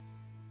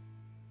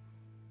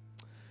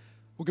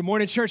Well, good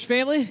morning, church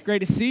family. Great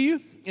to see you.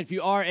 If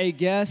you are a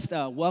guest,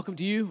 welcome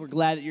to you. We're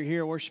glad that you're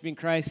here worshiping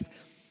Christ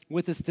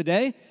with us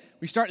today.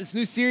 We start this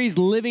new series,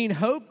 Living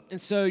Hope,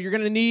 and so you're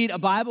going to need a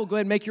Bible. Go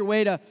ahead and make your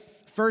way to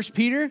 1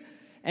 Peter,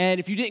 and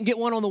if you didn't get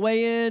one on the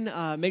way in,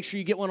 make sure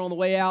you get one on the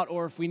way out,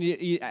 or if we need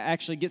to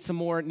actually get some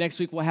more next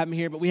week, we'll have them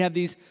here. But we have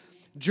these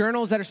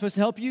journals that are supposed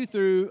to help you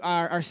through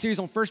our series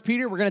on 1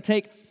 Peter. We're going to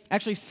take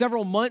actually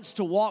several months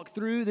to walk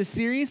through this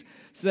series,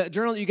 so that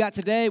journal that you got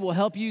today will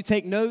help you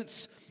take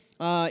notes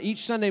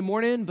each Sunday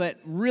morning, but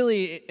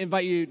really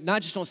invite you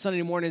not just on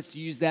Sunday mornings to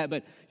use that,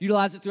 but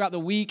utilize it throughout the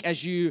week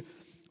as you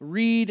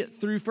read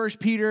through 1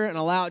 Peter and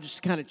allow it just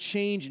to kind of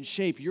change and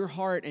shape your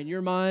heart and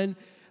your mind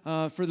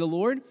for the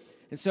Lord.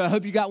 And so I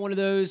hope you got one of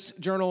those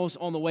journals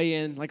on the way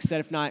in. Like I said,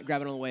 if not,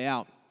 grab it on the way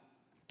out.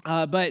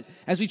 But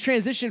as we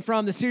transition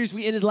from the series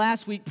we ended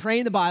last week,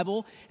 Praying the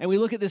Bible, and we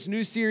look at this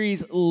new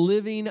series,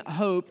 Living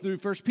Hope, through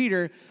 1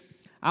 Peter,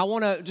 I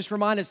want to just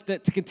remind us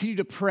that to continue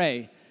to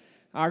pray.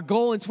 Our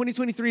goal in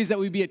 2023 is that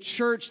we be a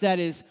church that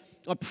is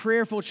a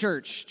prayerful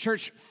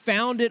church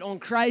founded on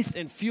Christ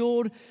and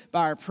fueled by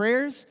our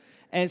prayers.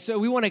 And so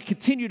we want to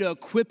continue to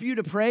equip you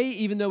to pray,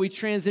 even though we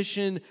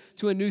transition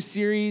to a new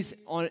series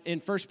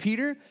in 1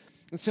 Peter.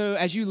 And so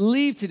as you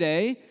leave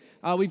today,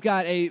 we've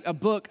got a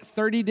book,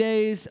 30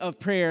 Days of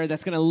Prayer,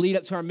 that's going to lead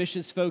up to our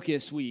Missions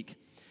Focus week.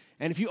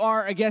 And if you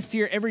are a guest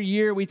here, every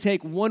year we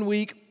take 1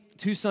 week,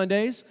 2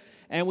 Sundays,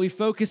 and we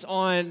focus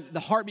on the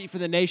heartbeat for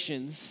the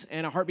nations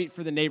and a heartbeat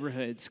for the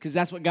neighborhoods, because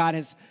that's what God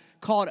has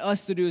called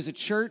us to do as a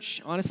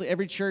church. Honestly,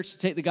 every church to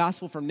take the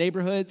gospel from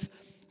neighborhoods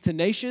to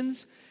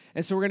nations.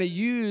 And so we're going to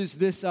use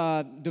this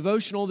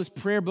devotional, this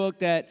prayer book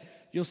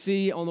that you'll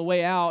see on the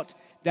way out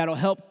that'll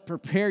help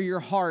prepare your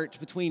heart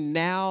between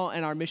now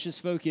and our Missions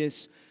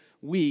Focus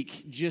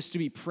week, just to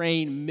be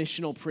praying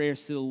missional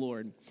prayers to the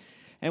Lord.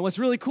 And what's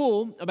really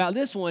cool about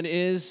this one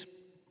is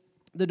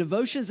the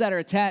devotions that are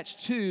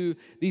attached to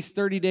these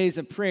 30 days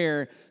of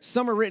prayer.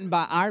 Some are written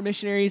by our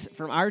missionaries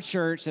from our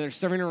church that are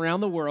serving around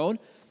the world,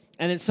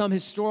 and then some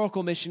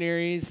historical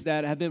missionaries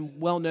that have been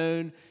well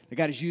known, that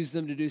God has used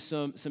them to do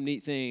some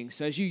neat things.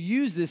 So as you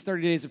use this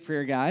 30 days of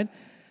prayer guide,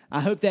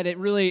 I hope that it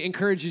really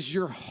encourages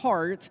your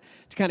heart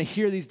to kind of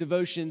hear these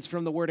devotions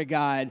from the Word of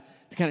God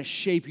to kind of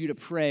shape you to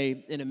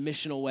pray in a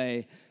missional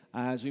way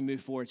as we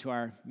move forward to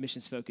our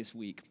Missions Focus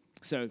week.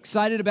 So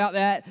excited about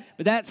that,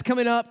 but that's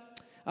coming up.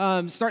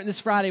 Starting this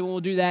Friday when we'll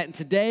do that. And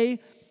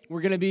today,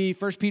 we're going to be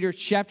 1 Peter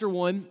chapter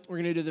 1. We're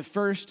going to do the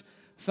first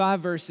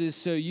 5 verses,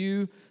 so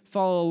you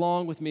follow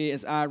along with me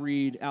as I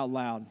read out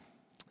loud.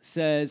 It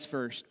says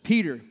first,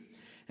 Peter,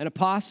 an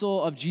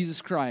apostle of Jesus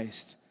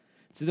Christ,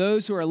 to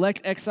those who are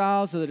elect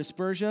exiles of the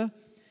Dispersia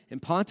in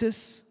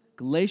Pontus,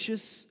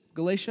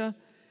 Galatia,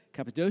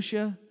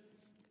 Cappadocia,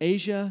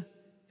 Asia,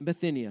 and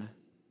Bithynia,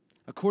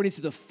 according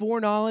to the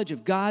foreknowledge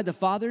of God the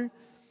Father,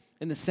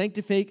 and the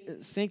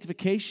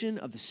sanctification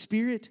of the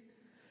Spirit,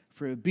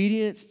 for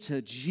obedience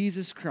to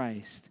Jesus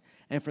Christ,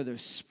 and for the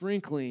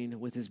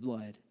sprinkling with His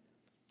blood.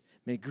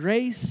 May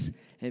grace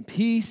and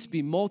peace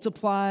be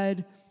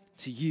multiplied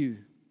to you.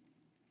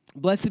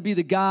 Blessed be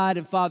the God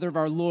and Father of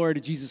our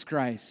Lord Jesus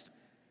Christ.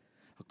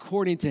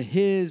 According to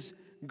His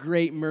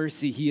great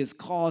mercy, He has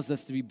caused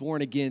us to be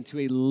born again to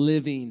a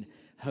living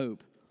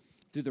hope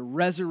through the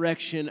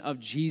resurrection of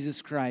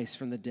Jesus Christ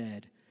from the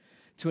dead,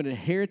 to an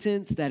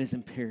inheritance that is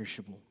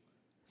imperishable,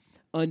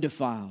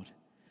 undefiled,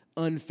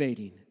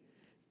 unfading,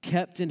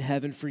 kept in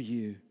heaven for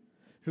you,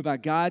 who by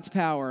God's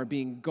power are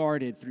being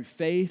guarded through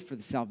faith for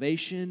the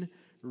salvation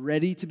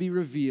ready to be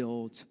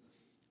revealed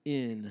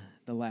in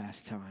the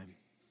last time.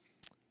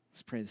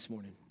 Let's pray this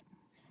morning.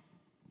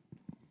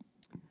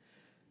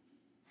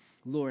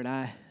 Lord,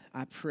 I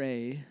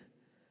pray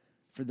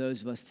for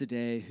those of us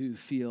today who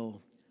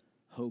feel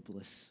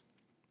hopeless.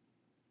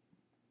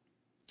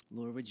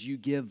 Lord, would you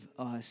give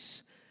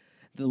us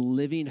the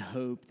living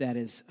hope that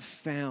is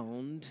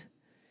found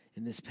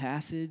in this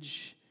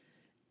passage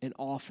and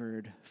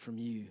offered from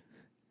you.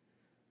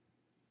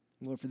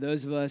 Lord, for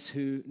those of us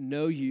who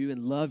know you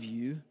and love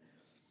you,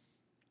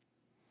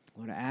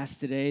 Lord, I ask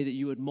today that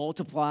you would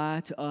multiply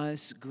to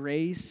us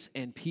grace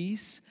and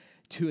peace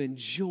to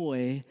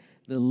enjoy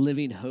the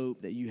living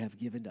hope that you have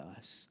given to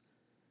us.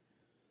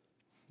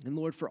 And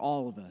Lord, for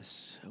all of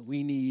us,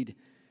 we need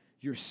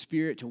your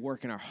Spirit to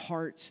work in our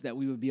hearts, that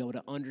we would be able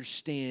to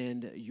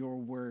understand your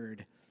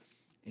word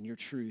and your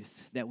truth,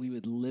 that we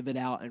would live it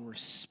out and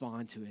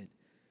respond to it.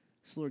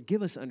 So Lord,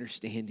 give us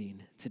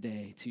understanding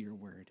today to your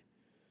word.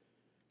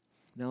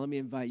 Now let me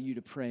invite you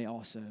to pray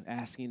also,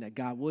 asking that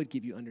God would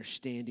give you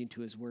understanding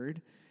to his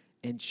word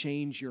and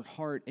change your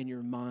heart and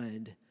your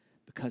mind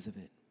because of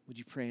it. Would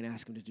you pray and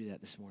ask him to do that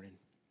this morning?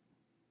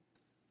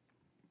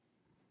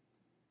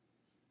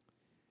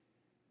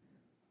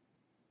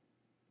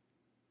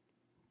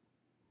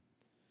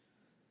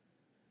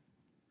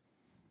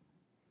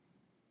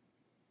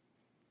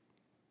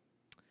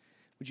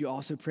 Would you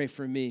also pray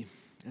for me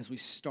as we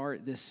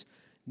start this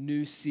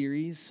new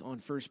series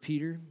on 1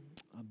 Peter,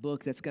 a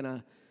book that's going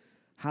to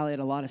highlight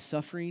a lot of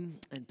suffering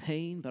and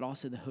pain, but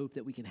also the hope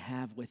that we can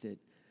have with it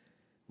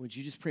would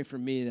you just pray for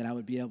me that I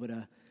would be able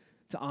to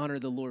honor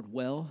the Lord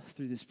well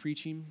through this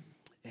preaching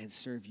and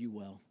serve you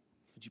well?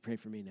 Would you pray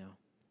for me now?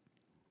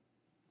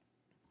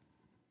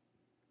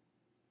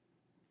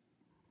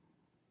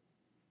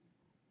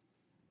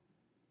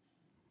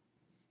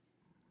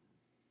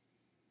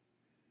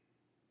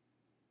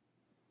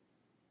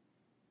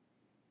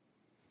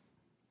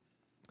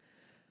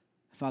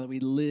 Father,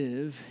 we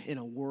live in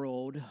a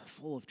world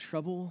full of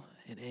trouble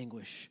and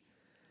anguish.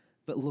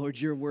 But Lord,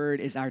 your word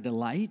is our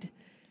delight.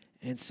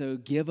 And so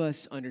give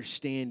us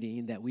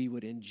understanding that we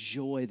would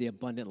enjoy the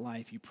abundant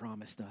life you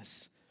promised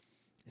us.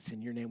 It's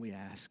in your name we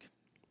ask.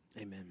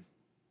 Amen.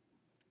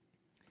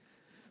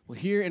 Well,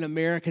 here in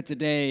America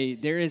today,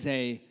 there is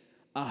a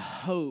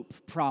hope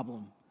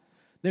problem.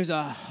 There's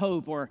a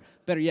hope, or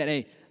better yet,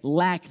 a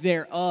lack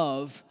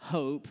thereof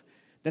hope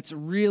that's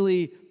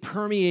really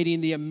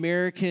permeating the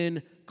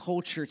American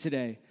culture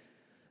today.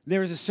 There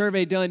was a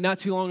survey done not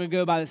too long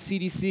ago by the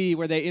CDC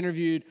where they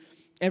interviewed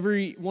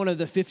every one of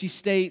the 50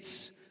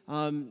 states'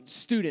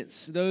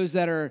 students, those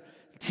that are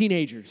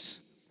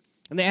teenagers.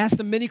 And they asked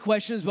them many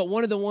questions, but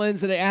one of the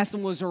ones that they asked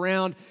them was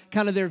around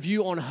kind of their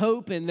view on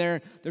hope and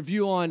their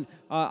view on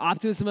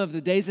optimism of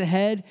the days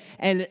ahead.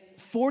 And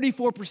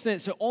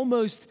 44%, so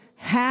almost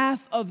half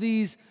of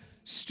these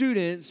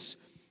students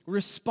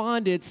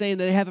responded saying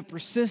that they have a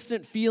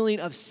persistent feeling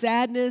of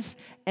sadness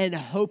and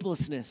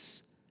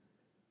hopelessness.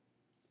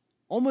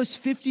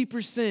 Almost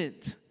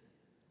 50%.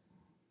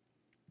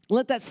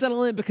 Let that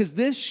settle in, because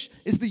this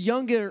is the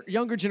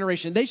younger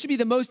generation. They should be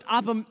the most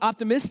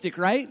optimistic,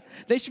 right?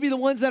 They should be the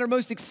ones that are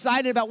most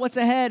excited about what's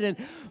ahead and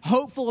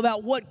hopeful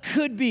about what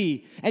could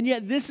be. And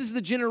yet this is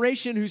the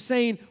generation who's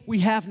saying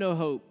we have no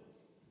hope.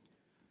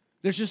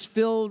 We're just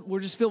filled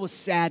with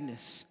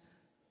sadness.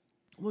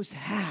 Almost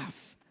half.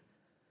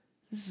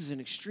 This is an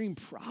extreme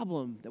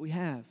problem that we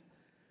have.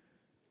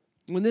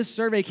 When this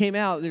survey came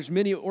out, there's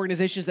many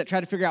organizations that try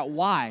to figure out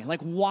why.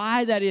 Like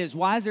why that is.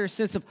 Why is there a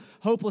sense of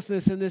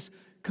hopelessness in this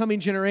coming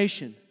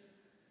generation?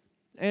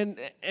 And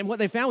what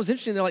they found was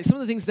interesting. They're like, some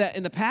of the things that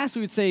in the past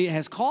we would say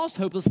has caused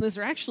hopelessness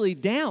are actually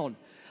down.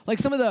 Like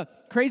some of the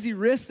crazy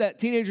risks that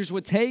teenagers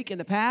would take in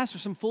the past, or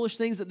some foolish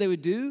things that they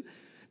would do,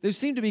 those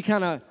seem to be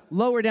kind of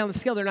lower down the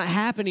scale. They're not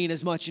happening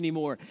as much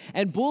anymore.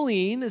 And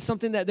bullying is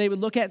something that they would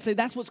look at and say,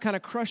 that's what's kind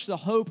of crushed the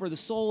hope or the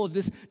soul of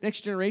this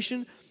next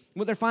generation.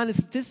 What they're finding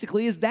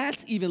statistically is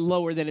that's even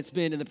lower than it's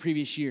been in the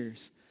previous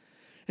years.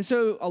 And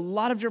so a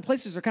lot of different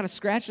places are kind of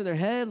scratching their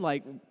head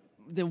like,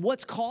 then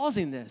what's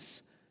causing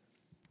this?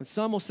 And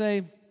some will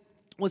say,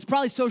 well, it's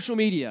probably social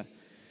media.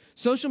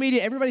 Social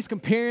media, everybody's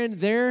comparing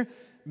their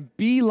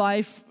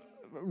B-life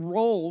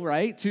role,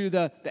 right, to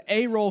the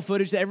A-roll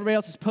footage that everybody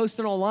else is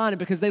posting online. And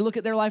because they look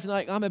at their life and they're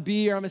like, I'm a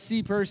B or I'm a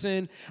C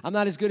person, I'm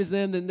not as good as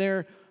them, then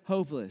they're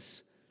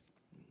hopeless.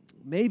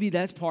 Maybe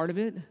that's part of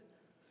it.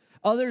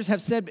 Others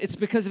have said it's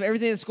because of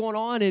everything that's going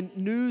on in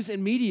news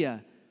and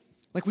media.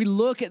 Like we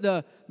look at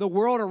the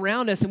world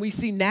around us and we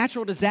see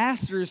natural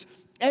disasters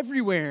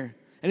everywhere.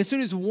 And as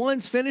soon as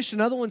one's finished,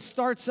 another one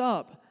starts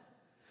up.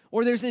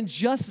 Or there's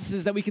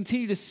injustices that we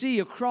continue to see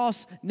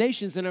across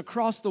nations and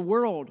across the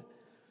world.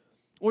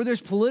 Or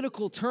there's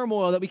political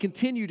turmoil that we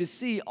continue to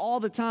see all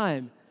the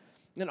time.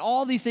 And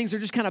all these things are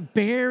just kind of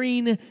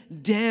bearing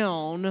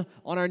down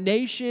on our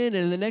nation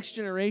and the next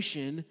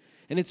generation,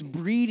 and it's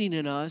breeding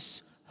in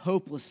us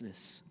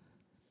hopelessness.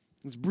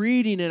 It's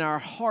breeding in our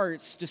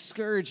hearts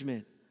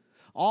discouragement.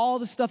 All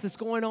the stuff that's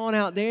going on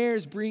out there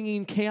is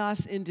bringing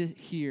chaos into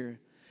here.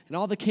 And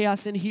all the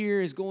chaos in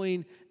here is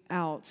going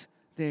out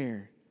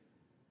there.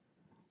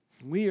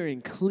 We are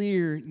in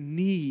clear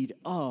need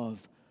of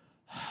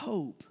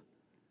hope.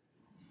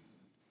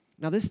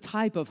 Now, this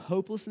type of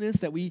hopelessness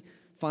that we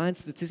find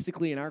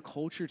statistically in our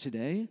culture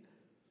today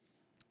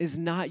is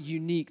not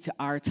unique to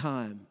our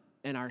time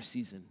and our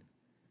season.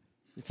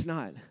 It's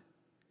not.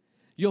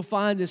 You'll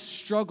find this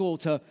struggle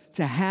to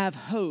have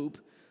hope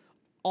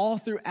all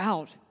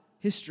throughout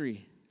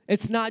history.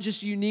 It's not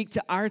just unique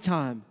to our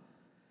time.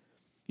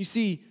 You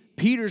see,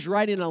 Peter's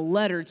writing a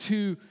letter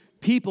to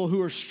people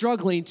who are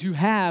struggling to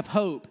have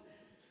hope.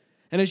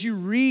 And as you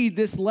read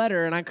this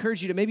letter, and I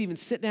encourage you to maybe even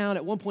sit down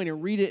at one point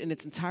and read it in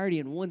its entirety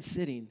in one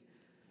sitting,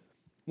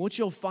 what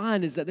you'll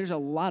find is that there's a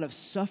lot of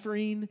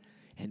suffering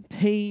and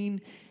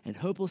pain and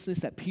hopelessness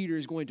that Peter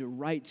is going to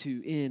write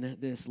to in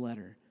this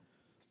letter.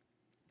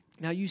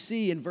 Now you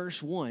see in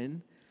verse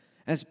 1,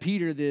 as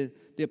Peter, the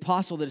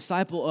apostle, the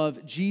disciple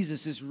of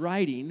Jesus, is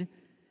writing,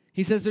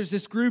 he says there's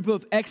this group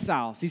of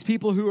exiles, these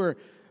people who are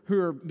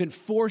been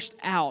forced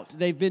out,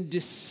 they've been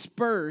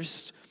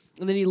dispersed,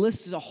 and then he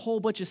lists a whole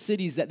bunch of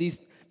cities that these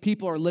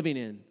people are living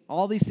in.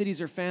 All these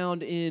cities are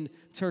found in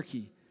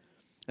Turkey,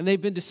 and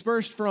they've been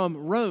dispersed from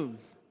Rome.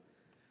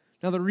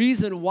 Now, the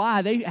reason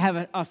why they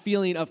have a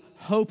feeling of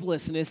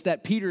hopelessness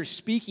that Peter's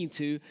speaking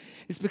to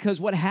is because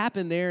what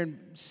happened there in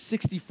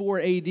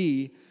 64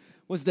 AD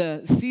was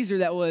the Caesar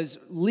that was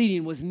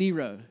leading was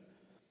Nero.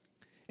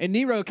 And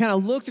Nero kind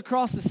of looked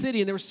across the city,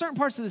 and there were certain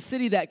parts of the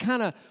city that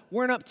kind of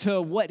weren't up to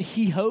what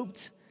he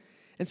hoped.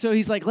 And so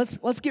he's like,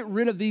 let's get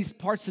rid of these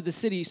parts of the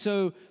city.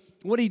 So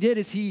what he did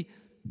is he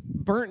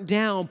burnt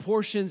down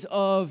portions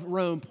of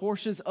Rome,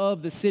 portions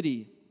of the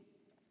city,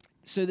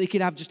 so they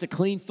could have just a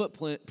clean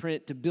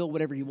footprint to build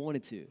whatever he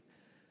wanted to.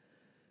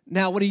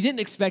 Now, what he didn't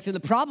expect, and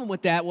the problem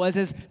with that was,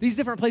 as these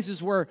different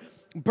places were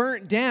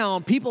burnt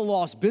down, people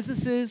lost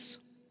businesses,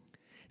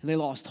 and they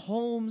lost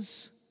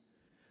homes.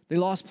 They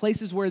lost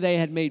places where they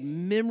had made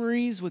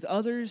memories with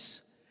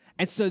others.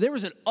 And so there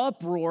was an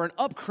uproar, an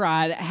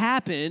upcry that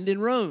happened in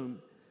Rome.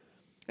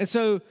 And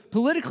so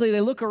politically,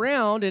 they look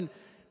around, and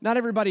not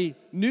everybody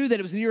knew that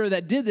it was Nero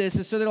that did this.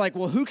 And so they're like,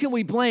 well, who can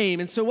we blame?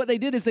 And so what they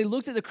did is they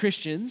looked at the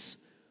Christians,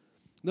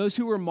 those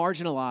who were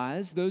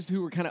marginalized, those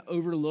who were kind of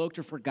overlooked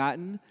or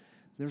forgotten.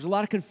 There was a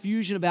lot of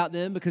confusion about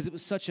them because it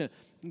was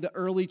the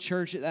early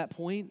church at that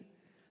point,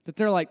 that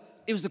they're like,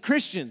 it was the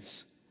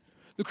Christians.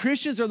 The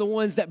Christians are the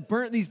ones that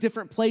burnt these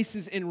different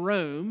places in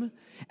Rome.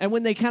 And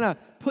when they kind of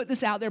put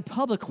this out there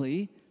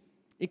publicly,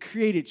 it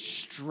created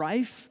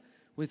strife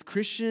with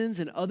Christians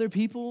and other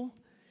people.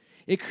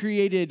 It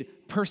created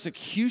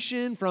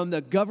persecution from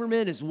the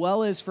government as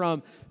well as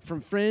from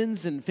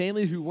friends and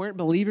family who weren't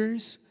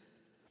believers.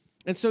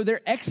 And so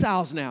they're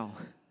exiles now.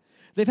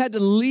 They've had to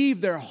leave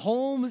their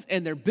homes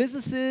and their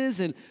businesses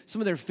and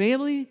some of their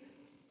family,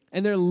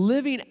 and they're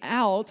living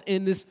out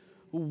in this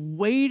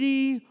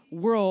weighty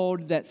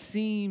world that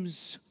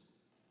seems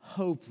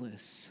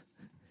hopeless.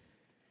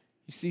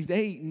 You see,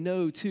 they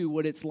know, too,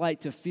 what it's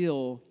like to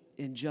feel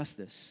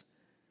injustice.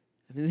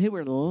 I mean, they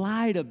were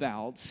lied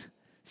about,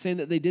 saying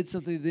that they did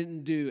something they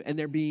didn't do, and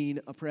they're being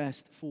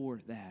oppressed for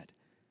that.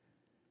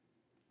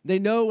 They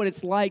know what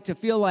it's like to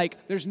feel like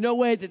there's no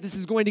way that this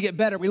is going to get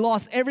better. We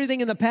lost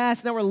everything in the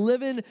past. Now we're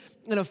living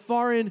in a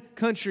foreign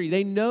country.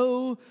 They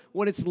know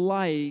what it's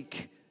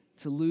like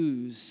to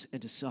lose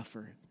and to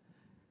suffer.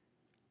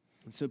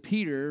 And so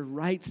Peter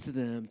writes to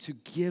them to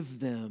give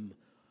them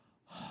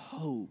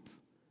hope.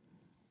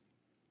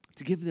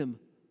 To give them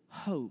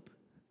hope.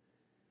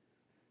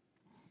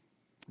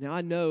 Now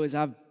I know as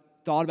I've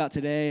thought about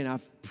today and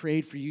I've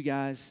prayed for you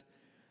guys,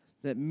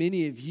 that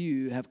many of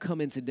you have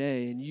come in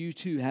today and you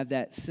too have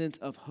that sense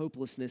of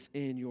hopelessness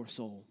in your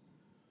soul.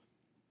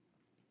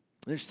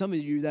 There's some of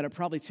you that are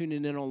probably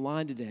tuning in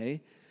online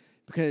today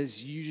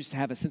because you just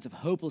have a sense of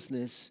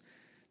hopelessness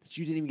that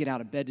you didn't even get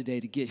out of bed today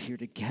to get here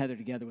to gather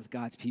together with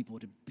God's people,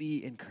 to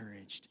be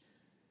encouraged.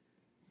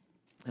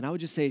 And I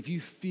would just say, if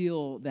you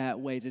feel that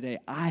way today,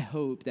 I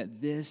hope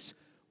that this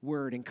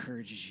word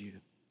encourages you.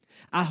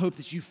 I hope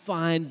that you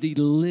find the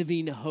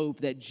living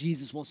hope that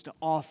Jesus wants to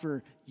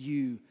offer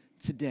you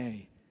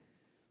today.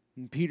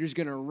 And Peter's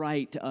going to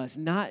write to us,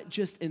 not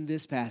just in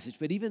this passage,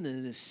 but even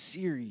in this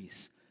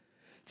series,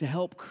 to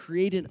help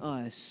create in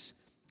us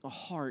a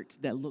heart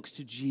that looks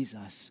to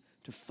Jesus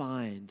to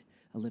find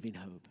a living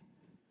hope.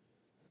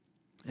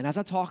 And as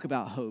I talk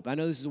about hope, I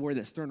know this is a word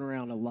that's thrown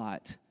around a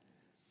lot,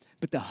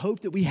 but the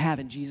hope that we have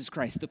in Jesus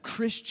Christ, the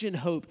Christian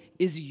hope,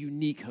 is a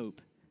unique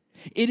hope.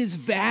 It is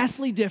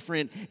vastly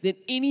different than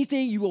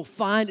anything you will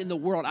find in the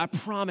world. I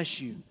promise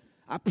you.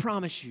 I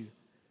promise you.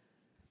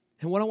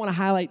 And what I want to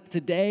highlight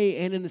today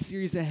and in the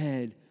series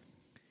ahead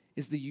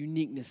is the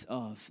uniqueness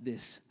of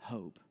this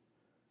hope.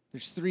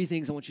 There's three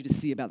things I want you to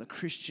see about the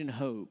Christian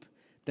hope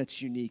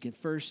that's unique. And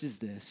first is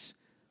this,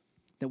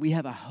 that we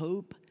have a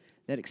hope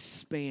that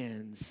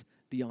expands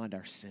beyond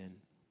our sin.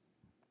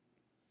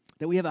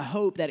 That we have a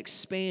hope that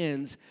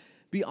expands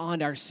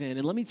beyond our sin.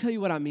 And let me tell you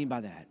what I mean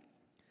by that.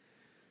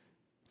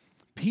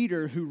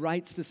 Peter, who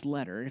writes this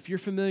letter, if you're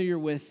familiar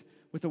with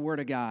the Word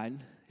of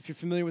God, if you're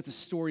familiar with the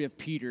story of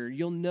Peter,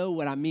 you'll know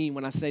what I mean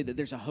when I say that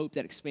there's a hope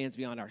that expands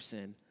beyond our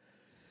sin.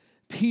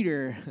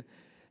 Peter,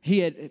 he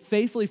had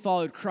faithfully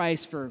followed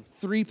Christ for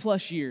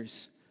 3+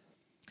 years.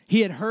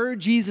 He had heard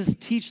Jesus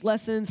teach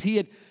lessons. He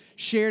had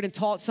shared and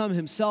taught some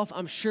himself,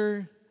 I'm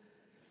sure.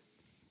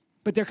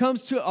 But there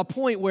comes to a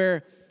point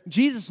where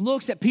Jesus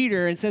looks at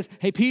Peter and says,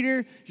 hey,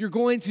 Peter, you're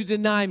going to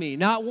deny me,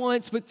 not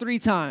once, but 3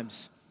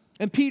 times.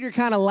 And Peter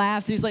kind of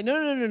laughs. And he's like,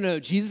 no,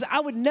 Jesus, I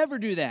would never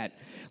do that.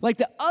 Like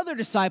the other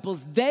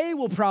disciples, they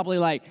will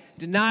probably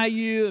deny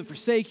you and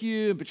forsake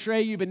you and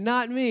betray you, but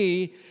not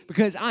me,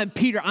 because I'm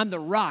Peter, I'm the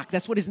rock.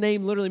 That's what his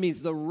name literally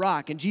means, the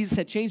rock. And Jesus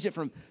had changed it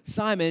from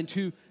Simon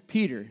to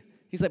Peter.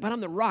 He's like, but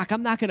I'm the rock.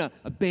 I'm not going to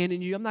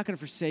abandon you. I'm not going to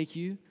forsake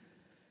you.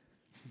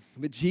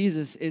 But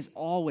Jesus is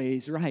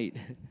always right.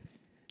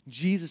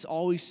 Jesus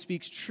always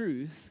speaks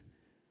truth.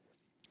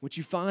 What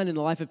you find in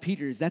the life of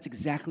Peter is that's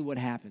exactly what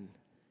happened.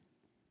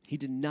 He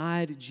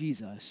denied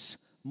Jesus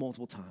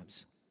multiple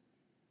times.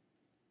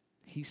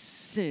 He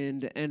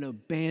sinned and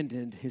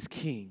abandoned his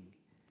king.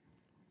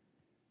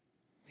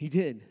 He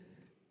did.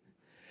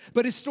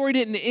 But his story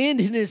didn't end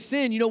in his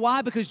sin. You know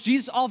why? Because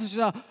Jesus offers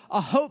a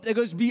hope that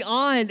goes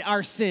beyond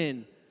our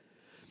sin.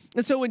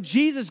 And so when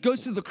Jesus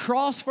goes to the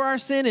cross for our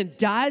sin and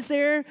dies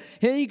there,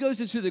 and he goes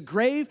into the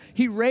grave,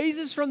 he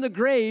raises from the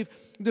grave,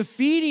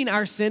 defeating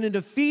our sin and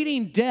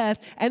defeating death,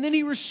 and then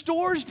he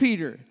restores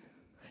Peter.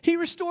 He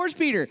restores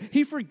Peter.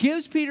 He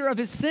forgives Peter of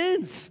his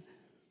sins.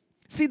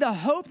 See, the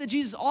hope that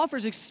Jesus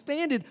offers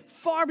expanded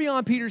far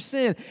beyond Peter's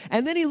sin.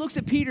 And then he looks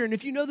at Peter, and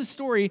if you know the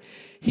story,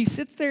 he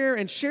sits there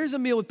and shares a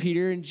meal with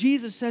Peter, and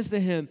Jesus says to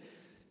him,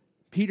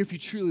 Peter, if you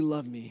truly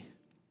love me,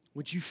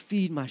 would you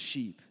feed my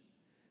sheep?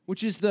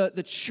 Which is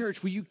the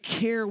church. Will you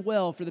care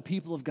well for the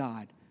people of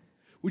God?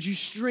 Would you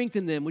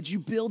strengthen them? Would you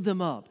build them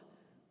up?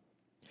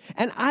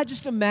 And I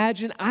just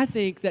imagine, I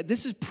think that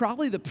this is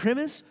probably the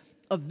premise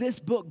of this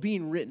book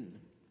being written.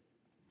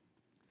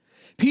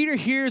 Peter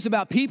hears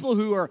about people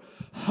who are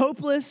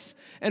hopeless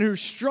and who are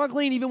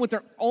struggling even with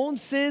their own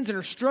sins and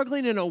are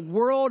struggling in a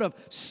world of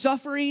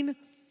suffering.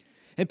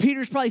 And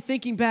Peter's probably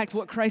thinking back to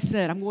what Christ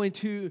said, I'm going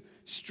to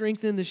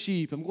strengthen the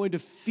sheep. I'm going to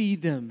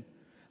feed them.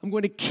 I'm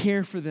going to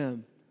care for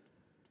them.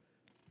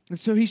 And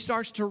so he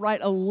starts to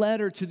write a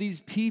letter to these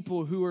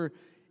people who are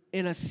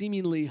in a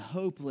seemingly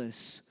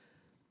hopeless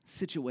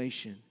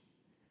situation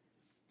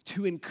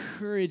to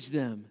encourage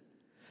them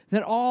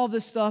that all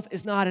this stuff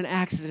is not an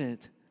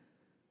accident,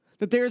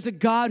 that there's a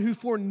God who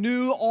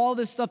foreknew all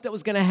this stuff that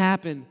was going to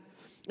happen.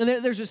 And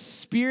there's a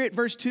Spirit,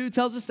 verse 2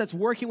 tells us, that's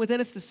working within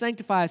us to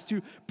sanctify us,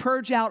 to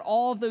purge out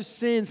all of those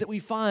sins that we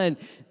find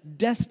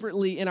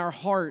desperately in our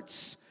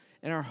hearts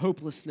and our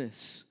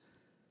hopelessness.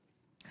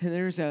 And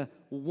there's a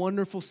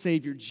wonderful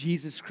Savior,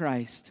 Jesus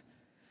Christ,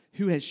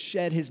 who has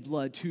shed his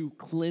blood to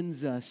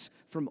cleanse us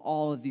from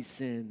all of these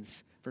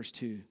sins. Verse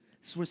 2.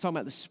 This is what it's talking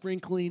about, the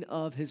sprinkling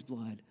of his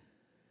blood.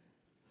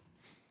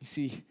 You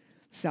see,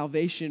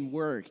 salvation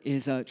work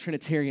is a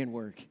Trinitarian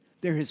work.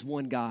 There is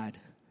one God,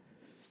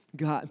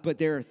 but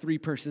there are three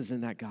persons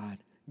in that God.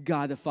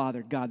 God the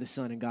Father, God the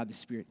Son, and God the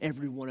Spirit.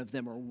 Every one of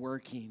them are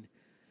working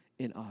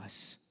in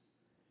us.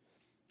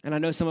 And I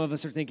know some of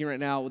us are thinking right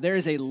now, well, there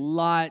is a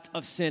lot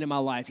of sin in my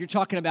life. You're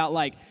talking about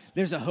like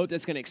there's a hope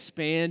that's going to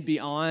expand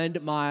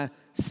beyond my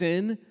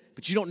sin,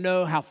 but you don't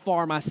know how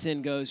far my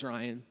sin goes,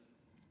 Ryan.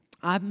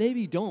 I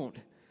maybe don't.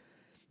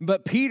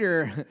 But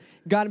Peter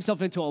got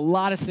himself into a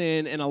lot of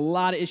sin and a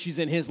lot of issues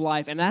in his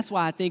life. And that's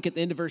why I think at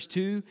the end of verse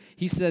 2,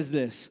 he says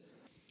this,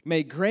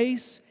 may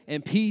grace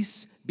and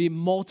peace be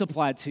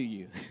multiplied to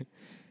you.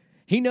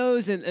 He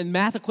knows in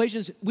math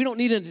equations, we don't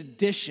need an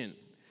addition.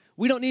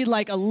 We don't need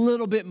like a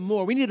little bit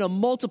more. We need a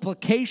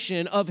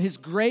multiplication of his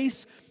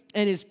grace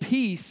and his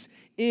peace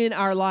in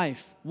our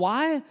life.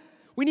 Why?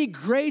 We need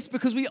grace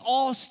because we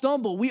all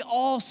stumble. We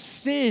all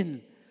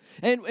sin.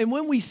 And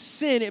when we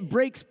sin, it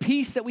breaks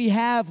peace that we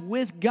have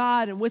with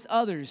God and with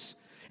others.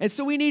 And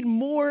so we need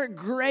more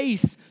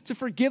grace to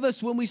forgive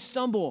us when we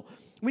stumble.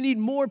 We need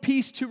more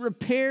peace to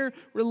repair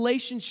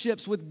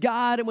relationships with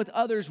God and with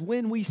others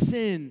when we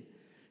sin.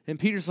 And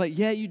Peter's like,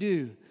 yeah, you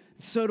do.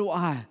 So do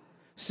I.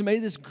 So may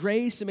this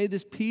grace and may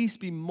this peace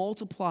be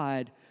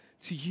multiplied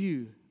to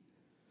you.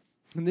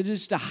 And then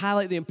just to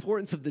highlight the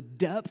importance of the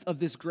depth of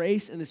this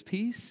grace and this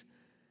peace,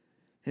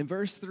 in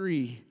verse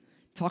 3,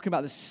 talking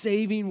about the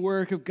saving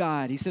work of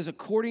God, he says,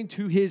 according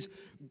to his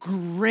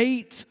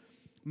great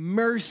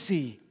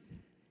mercy,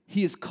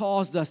 he has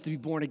caused us to be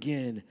born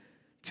again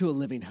to a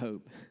living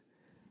hope.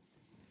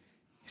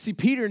 See,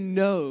 Peter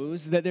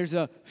knows that there's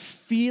a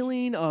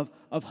feeling of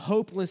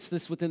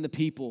hopelessness within the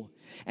people,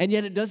 and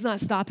yet it does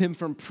not stop him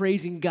from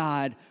praising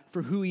God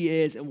for who he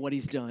is and what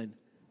he's done.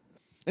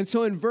 And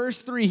so in verse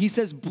 3, he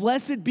says,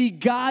 blessed be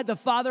God, the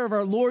Father of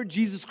our Lord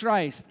Jesus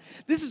Christ.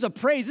 This is a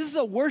praise. This is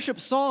a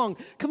worship song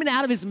coming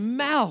out of his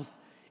mouth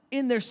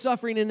in their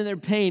suffering and in their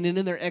pain and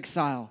in their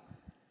exile.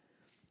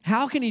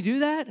 How can he do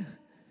that?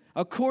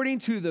 According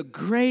to the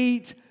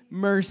great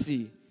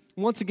mercy.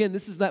 Once again,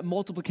 this is that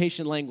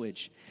multiplication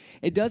language.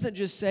 It doesn't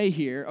just say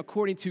here,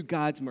 according to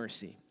God's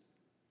mercy.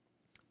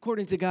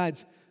 According to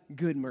God's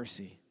good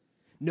mercy.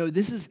 No,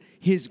 this is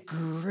his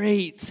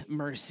great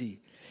mercy.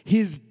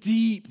 His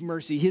deep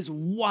mercy, his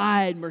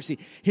wide mercy,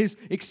 his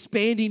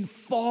expanding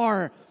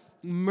far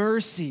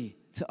mercy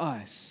to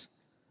us.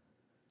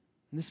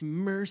 And this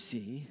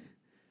mercy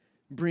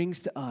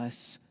brings to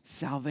us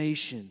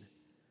salvation.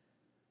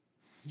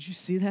 Did you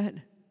see that?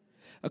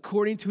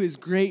 According to his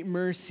great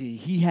mercy,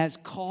 he has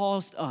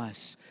caused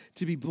us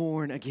to be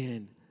born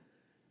again.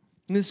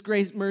 And this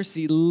great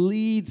mercy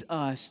leads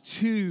us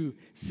to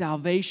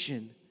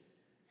salvation.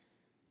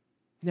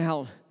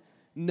 Now,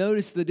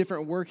 notice the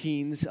different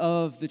workings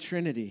of the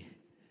Trinity.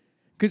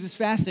 Because it's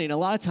fascinating. A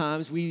lot of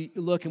times we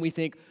look and we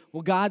think,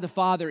 well, God the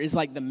Father is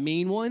like the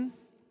mean one,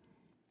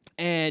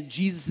 and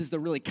Jesus is the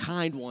really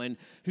kind one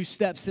who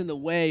steps in the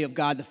way of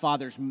God the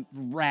Father's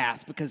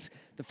wrath because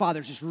the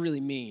Father's just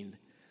really mean.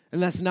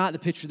 And that's not the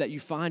picture that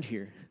you find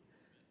here.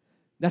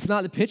 That's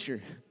not the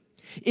picture.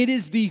 It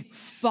is the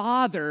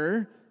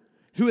Father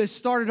who has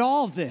started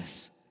all of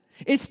this.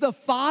 It's the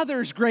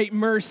Father's great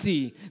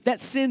mercy that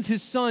sends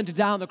his Son to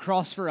die on the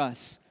cross for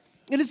us.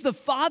 It is the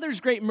Father's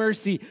great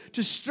mercy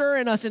to stir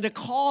in us and to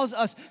cause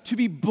us to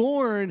be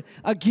born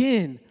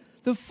again.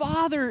 The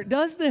Father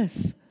does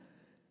this.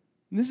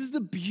 And this is the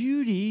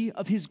beauty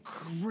of his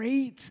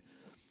great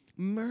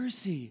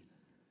mercy.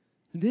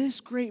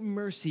 This great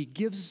mercy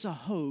gives us a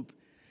hope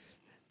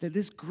that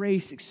this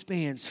grace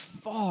expands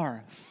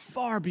far,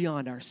 far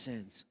beyond our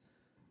sins.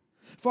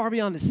 Far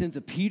beyond the sins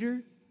of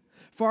Peter,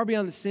 far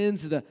beyond the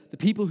sins of the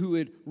people who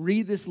would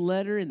read this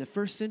letter in the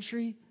first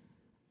century,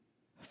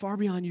 far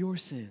beyond your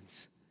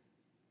sins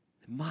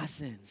and my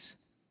sins.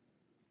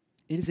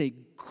 It is a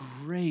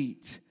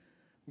great,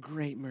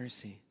 great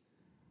mercy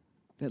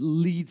that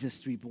leads us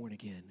to be born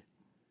again.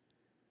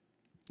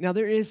 Now,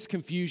 there is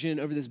confusion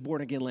over this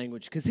born again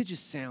language because it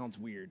just sounds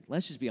weird.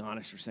 Let's just be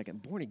honest for a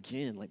second. Born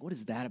again, like, what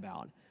is that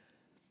about?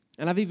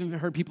 And I've even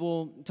heard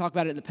people talk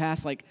about it in the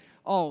past, like,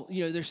 oh,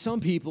 there's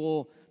some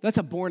people, that's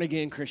a born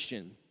again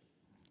Christian,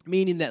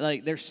 meaning that,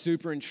 like, they're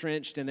super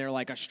entrenched and they're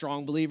like a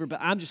strong believer,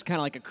 but I'm just kind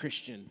of like a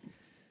Christian.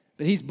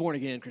 But he's born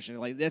again Christian.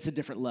 Like, that's a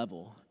different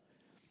level.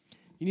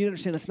 You need to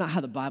understand that's not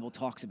how the Bible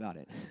talks about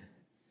it.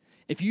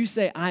 If you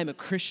say, I am a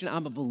Christian,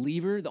 I'm a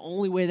believer, the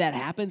only way that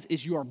happens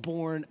is you are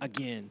born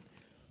again.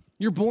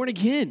 You're born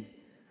again.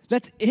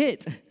 That's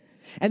it.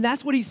 And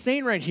that's what he's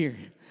saying right here,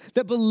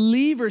 that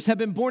believers have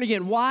been born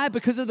again. Why?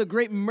 Because of the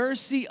great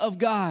mercy of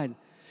God.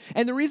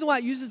 And the reason why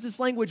it uses this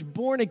language,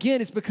 born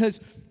again, is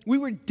because we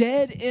were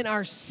dead in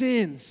our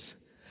sins.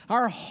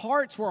 Our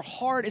hearts were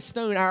hard as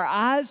stone. Our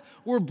eyes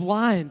were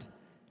blind.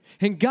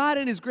 And God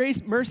in his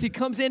grace, mercy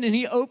comes in and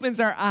he opens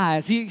our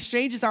eyes. He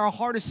exchanges our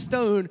heart of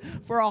stone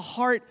for a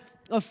heart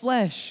of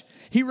flesh.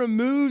 He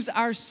removes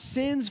our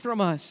sins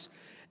from us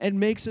and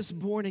makes us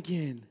born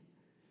again.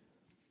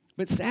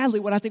 But sadly,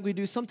 what I think we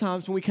do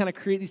sometimes when we kind of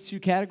create these two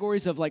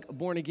categories of like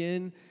born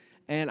again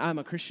and I'm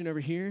a Christian over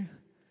here,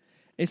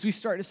 is we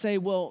start to say,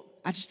 well,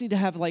 I just need to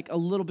have like a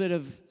little bit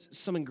of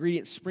some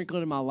ingredients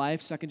sprinkled in my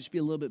life so I can just be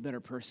a little bit better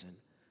person.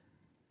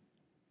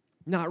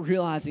 Not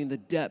realizing the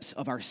depths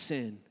of our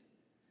sin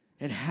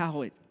and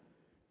how it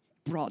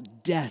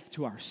brought death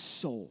to our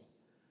soul.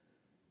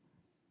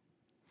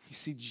 You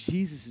see,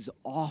 Jesus is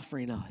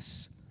offering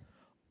us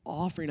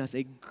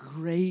a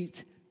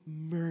great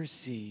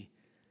mercy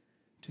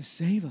to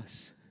save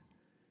us.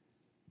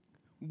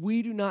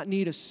 We do not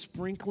need a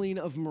sprinkling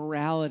of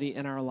morality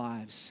in our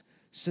lives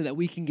so that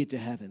we can get to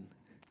heaven.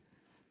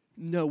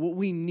 No, what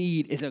we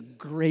need is a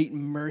great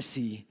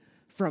mercy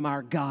from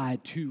our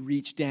God to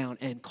reach down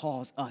and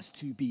cause us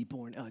to be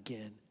born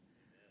again.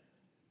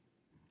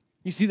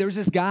 You see, there was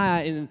this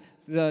guy in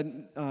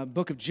the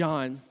book of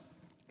John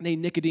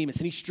named Nicodemus,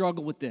 and he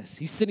struggled with this.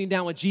 He's sitting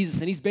down with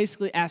Jesus, and he's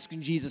basically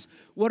asking Jesus,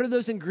 what are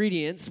those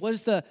ingredients? What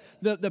is the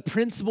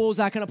principles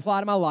I can apply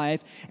to my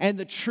life and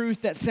the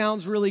truth that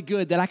sounds really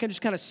good that I can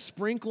just kind of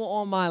sprinkle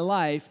on my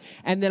life,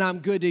 and then I'm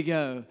good to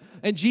go?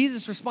 And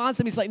Jesus responds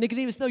to him, he's like,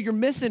 Nicodemus, no, you're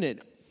missing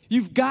it.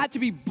 You've got to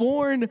be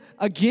born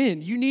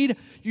again. You need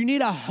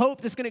a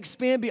hope that's going to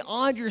expand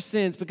beyond your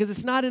sins because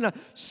it's not in a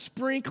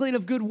sprinkling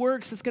of good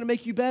works that's going to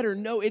make you better.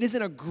 No, it is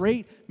in a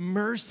great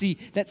mercy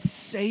that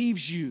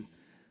saves you.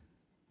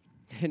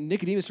 And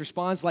Nicodemus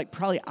responds like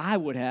probably I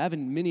would have,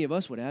 and many of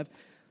us would have.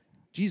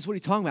 Jesus, what are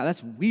you talking about?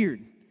 That's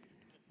weird.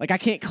 Like I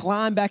can't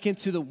climb back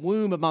into the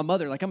womb of my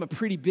mother. Like I'm a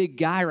pretty big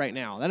guy right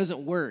now. That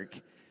doesn't work.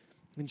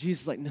 And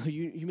Jesus is like, no,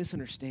 you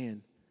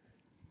misunderstand.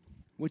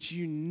 What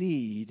you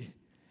need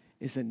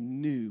is a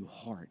new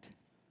heart.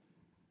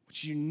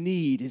 What you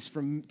need is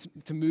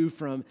to move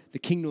from the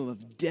kingdom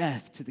of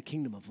death to the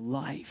kingdom of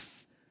life.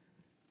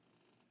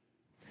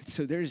 And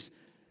so there's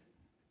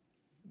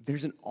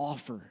an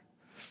offer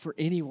for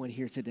anyone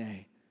here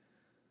today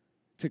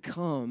to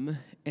come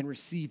and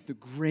receive the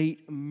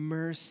great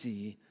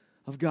mercy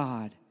of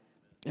God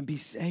and be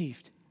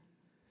saved.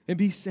 And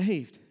be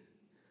saved.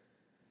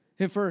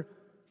 And for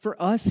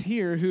us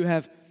here who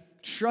have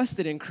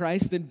trusted in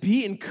Christ, then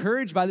be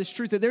encouraged by this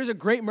truth that there's a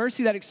great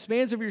mercy that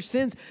expands over your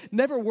sins.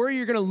 Never worry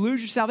you're going to lose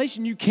your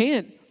salvation. You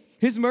can't.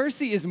 His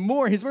mercy is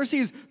more. His mercy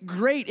is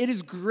great. It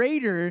is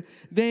greater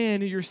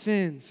than your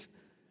sins.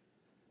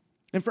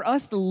 And for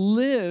us to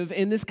live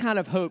in this kind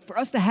of hope, for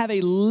us to have a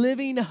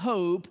living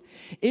hope,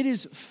 it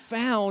is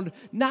found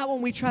not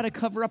when we try to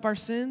cover up our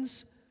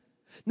sins,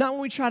 not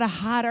when we try to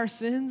hide our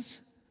sins.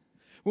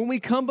 When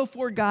we come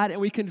before God and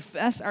we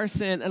confess our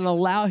sin and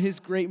allow His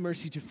great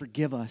mercy to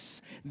forgive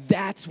us,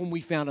 that's when we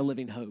found a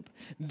living hope.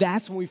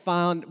 That's when we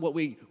found what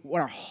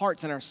our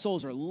hearts and our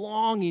souls are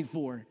longing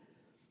for.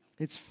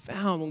 It's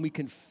found when we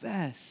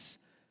confess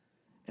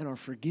and are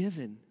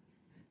forgiven.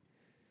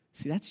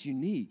 See, that's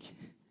unique.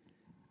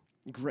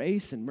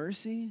 Grace and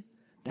mercy,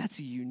 that's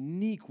a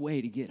unique way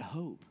to get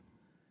hope.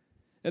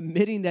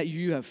 Admitting that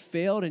you have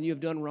failed and you have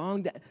done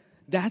wrong,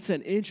 that's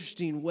an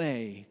interesting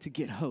way to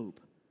get hope.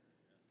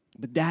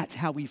 But that's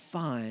how we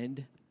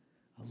find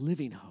a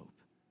living hope.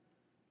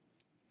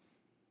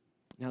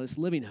 Now, this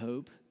living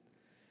hope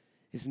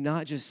is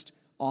not just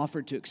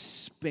offered to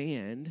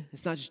expand.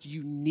 It's not just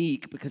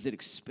unique because it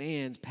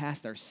expands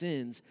past our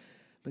sins.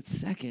 But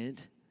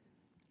second,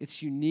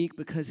 it's unique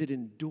because it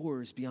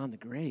endures beyond the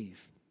grave.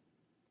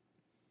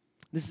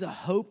 This is a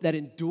hope that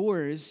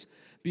endures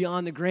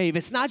beyond the grave.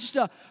 It's not just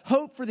a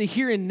hope for the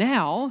here and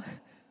now.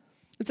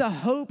 It's a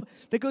hope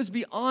that goes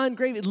beyond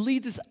grave. It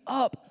leads us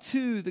up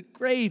to the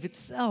grave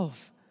itself.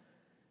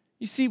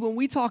 You see, when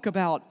we talk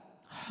about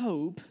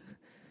hope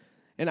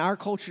in our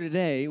culture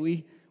today,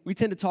 we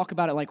tend to talk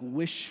about it like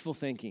wishful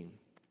thinking.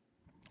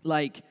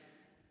 Like,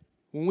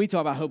 When we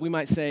talk about hope, we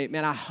might say,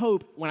 man, I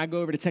hope when I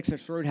go over to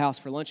Texas Roadhouse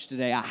for lunch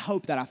today, I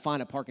hope that I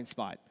find a parking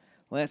spot.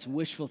 Well, that's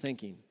wishful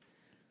thinking.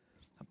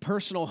 A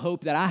personal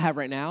hope that I have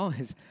right now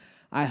is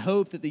I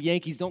hope that the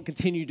Yankees don't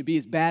continue to be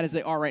as bad as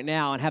they are right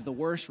now and have the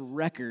worst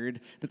record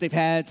that they've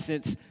had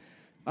since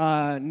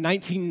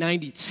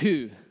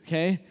 1992,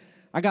 okay?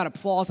 I got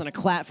applause and a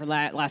clap for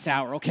that last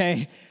hour,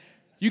 okay?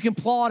 You can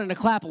applaud and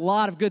clap a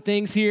lot of good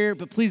things here,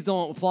 but please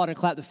don't applaud and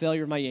clap the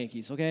failure of my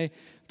Yankees, okay?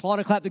 Applaud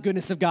and clap the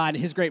goodness of God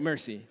and His great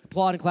mercy.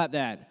 Applaud and clap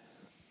that.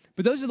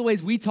 But those are the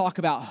ways we talk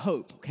about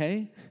hope,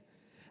 okay?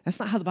 That's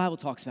not how the Bible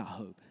talks about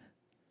hope.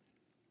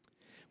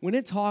 When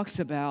it talks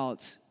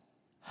about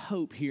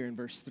hope here in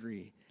verse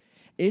 3,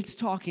 it's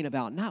talking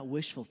about not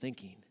wishful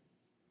thinking,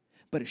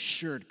 but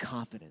assured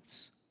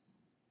confidence.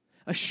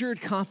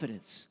 Assured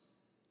confidence.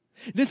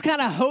 This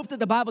kind of hope that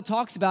the Bible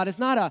talks about is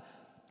not a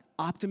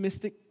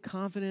optimistic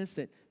confidence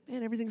that,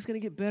 man, everything's going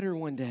to get better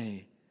one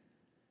day.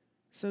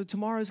 So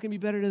tomorrow's going to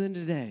be better than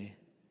today.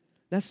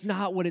 That's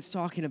not what it's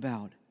talking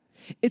about.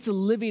 It's a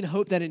living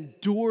hope that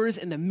endures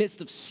in the midst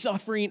of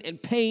suffering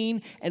and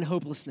pain and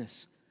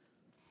hopelessness.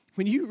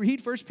 When you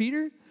read 1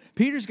 Peter,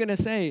 Peter's going to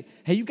say,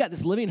 hey, you've got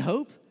this living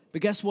hope,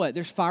 but guess what?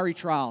 There's fiery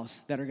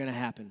trials that are going to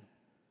happen.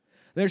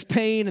 There's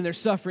pain and there's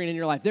suffering in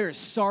your life. There is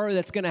sorrow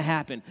that's going to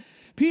happen.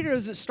 Peter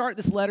doesn't start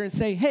this letter and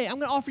say, hey, I'm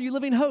going to offer you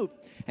living hope.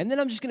 And then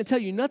I'm just going to tell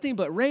you nothing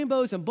but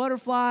rainbows and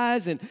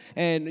butterflies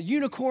and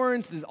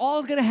unicorns. This is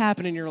all going to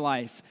happen in your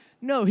life.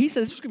 No, he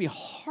says there's going to be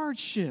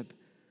hardship.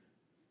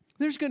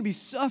 There's going to be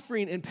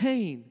suffering and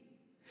pain.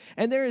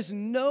 And there is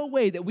no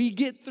way that we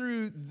get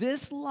through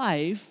this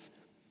life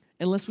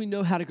unless we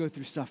know how to go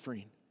through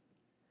suffering.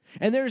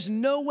 And there's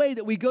no way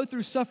that we go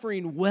through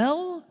suffering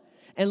well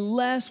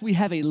unless we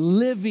have a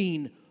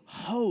living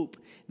hope.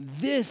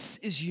 This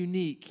is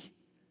unique.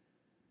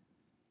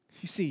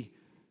 You see,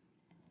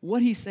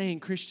 what he's saying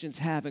Christians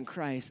have in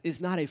Christ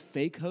is not a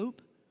fake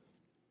hope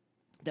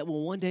that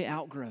will one day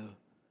outgrow.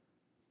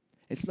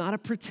 It's not a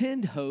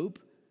pretend hope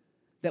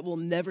that we'll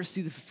never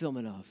see the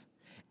fulfillment of.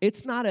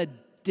 It's not a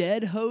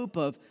dead hope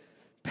of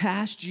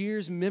past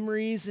years'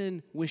 memories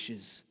and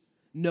wishes.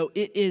 No,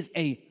 it is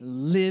a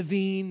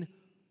living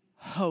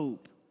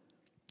hope.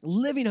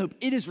 Living hope.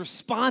 It is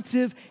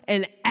responsive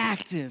and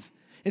active.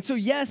 And so,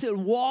 yes, it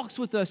walks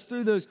with us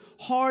through those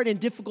hard and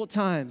difficult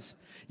times.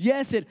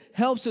 Yes, it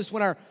helps us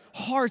when our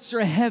hearts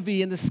are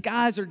heavy and the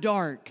skies are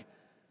dark.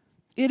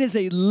 It is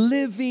a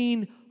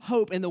living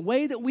hope. And the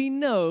way that we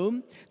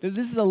know that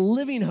this is a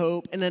living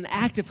hope and an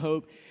active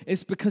hope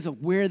is because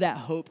of where that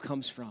hope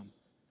comes from.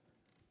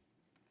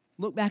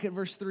 Look back at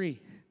verse 3.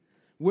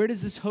 Where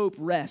does this hope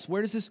rest?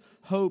 Where does this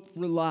hope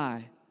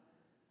rely?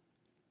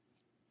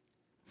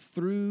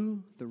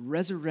 Through the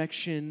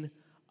resurrection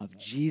of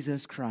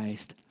Jesus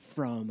Christ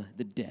from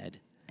the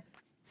dead.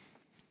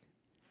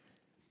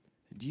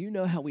 Do you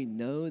know how we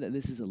know that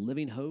this is a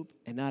living hope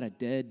and not a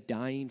dead,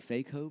 dying,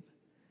 fake hope?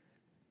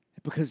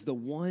 Because the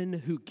one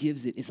who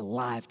gives it is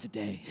alive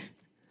today.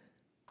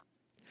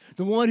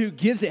 The one who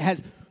gives it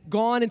has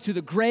gone into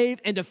the grave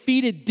and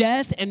defeated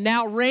death and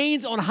now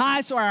reigns on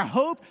high, so our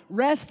hope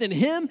rests in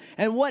Him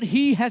and what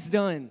He has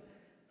done.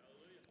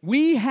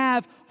 We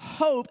have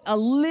hope, a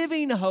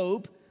living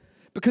hope,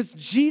 because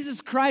Jesus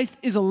Christ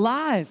is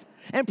alive.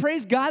 And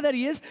praise God that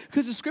He is,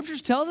 because the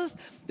Scriptures tells us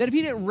that if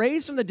He didn't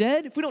raise from the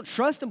dead, if we don't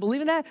trust and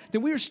believe in that,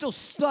 then we are still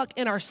stuck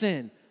in our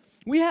sin.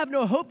 We have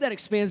no hope that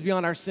expands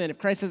beyond our sin if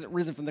Christ hasn't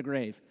risen from the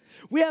grave.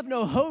 We have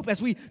no hope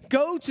as we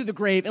go to the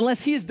grave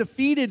unless He has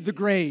defeated the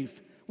grave.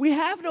 We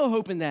have no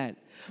hope in that.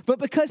 But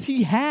because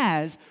He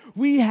has,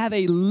 we have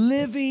a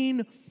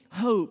living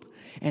hope.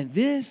 And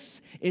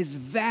this is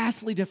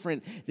vastly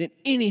different than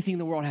anything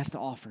the world has to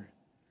offer.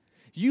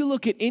 You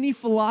look at any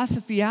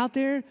philosophy out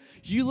there,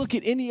 you look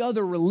at any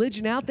other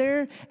religion out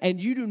there, and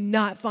you do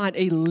not find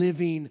a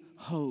living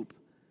hope.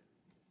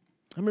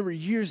 I remember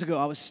years ago,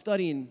 I was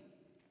studying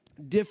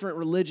different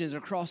religions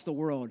across the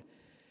world,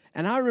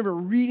 and I remember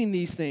reading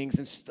these things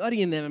and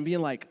studying them and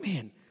being like,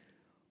 man,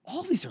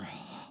 all these are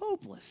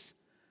hopeless.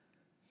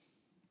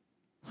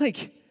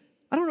 Like,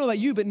 I don't know about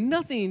you, but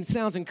nothing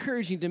sounds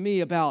encouraging to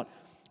me about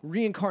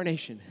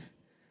reincarnation.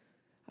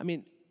 I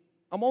mean,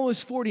 I'm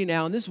almost 40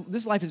 now, and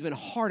this life has been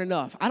hard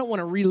enough. I don't want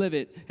to relive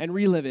it and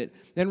relive it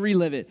and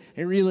relive it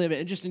and relive it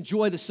and just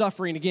enjoy the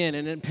suffering again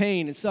and then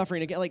pain and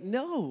suffering again. Like,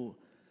 no.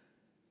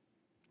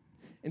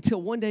 Until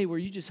one day where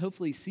you just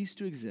hopefully cease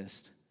to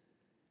exist.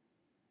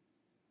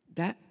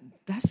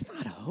 That's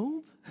not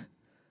hope.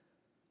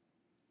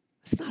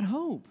 It's not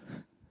hope.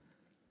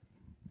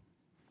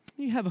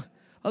 You have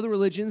other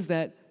religions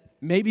that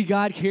maybe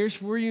God cares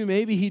for you,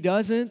 maybe He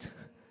doesn't.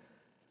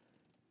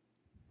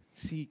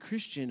 See,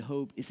 Christian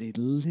hope is a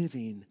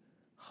living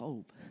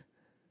hope.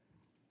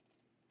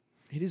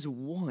 It is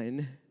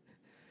one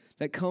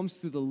that comes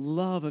through the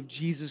love of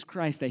Jesus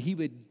Christ, that He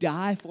would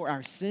die for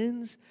our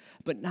sins,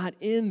 but not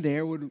in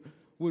there, would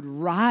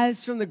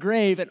rise from the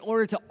grave in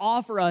order to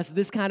offer us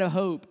this kind of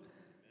hope.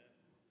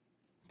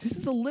 This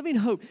is a living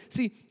hope.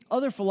 See,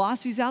 other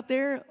philosophies out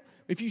there,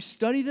 if you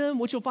study them,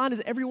 what you'll find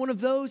is every one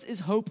of those is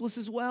hopeless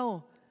as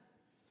well.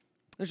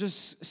 There's a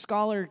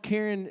scholar,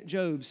 Karen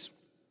Jobes,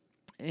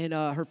 in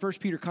her First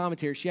Peter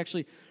commentary. She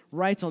actually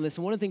writes on this.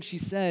 And one of the things she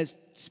says,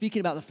 speaking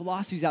about the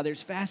philosophies out there,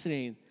 is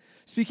fascinating.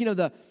 Speaking of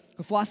the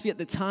philosophy at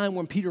the time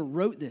when Peter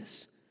wrote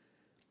this,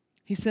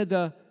 she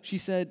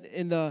said,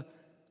 in the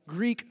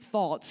Greek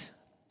thought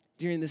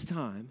during this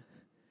time,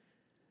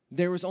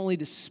 there was only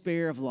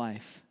despair of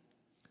life,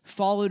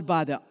 followed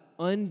by the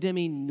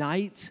undimming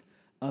night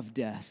of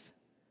death.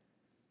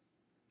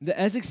 The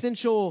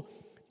existential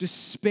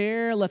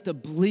despair left a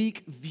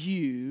bleak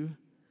view,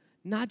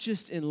 not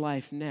just in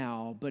life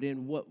now, but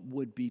in what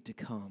would be to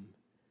come.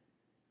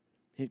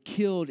 It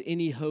killed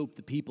any hope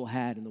the people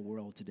had in the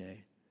world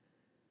today.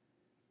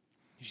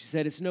 She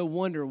said it's no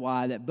wonder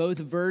why that both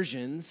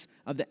versions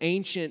of the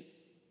ancient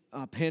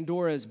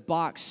Pandora's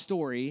box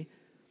story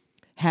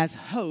has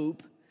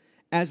hope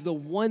as the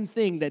one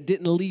thing that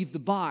didn't leave the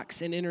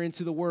box and enter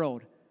into the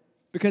world.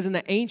 Because in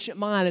the ancient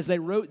mind, as they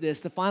wrote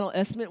this, the final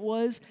estimate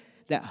was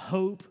that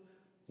hope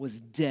was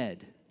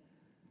dead.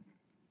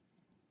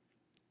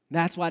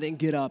 That's why it didn't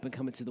get up and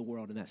come into the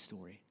world in that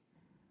story,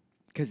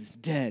 because it's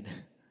dead.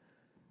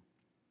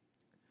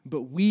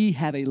 But we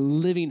have a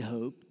living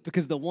hope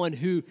because the one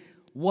who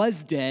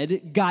was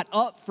dead got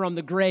up from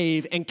the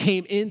grave and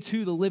came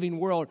into the living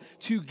world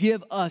to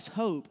give us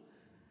hope.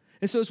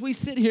 And so as we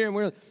sit here and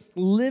we're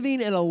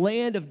living in a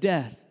land of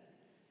death,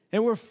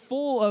 and we're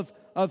full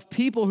of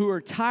people who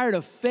are tired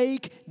of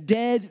fake,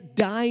 dead,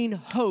 dying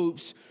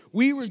hopes,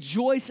 we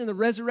rejoice in the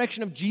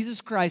resurrection of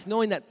Jesus Christ,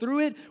 knowing that through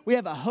it, we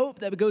have a hope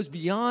that goes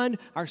beyond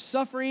our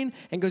suffering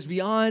and goes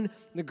beyond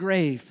the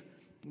grave.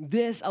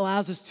 This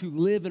allows us to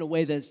live in a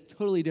way that is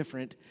totally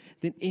different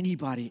than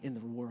anybody in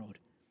the world.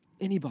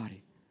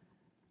 Anybody.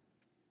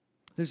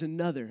 There's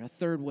a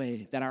third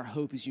way that our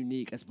hope is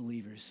unique as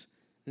believers.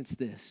 And it's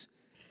this.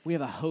 We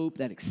have a hope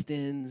that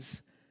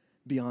extends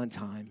beyond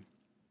time.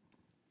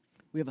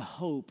 We have a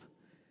hope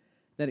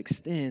that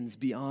extends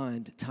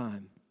beyond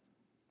time.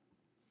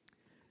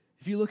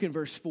 If you look in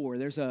verse 4,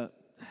 there's a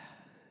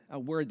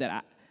word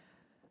that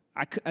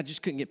I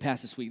just couldn't get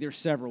past this week. There's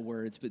several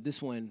words, but this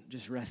one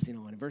just resting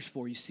on. In verse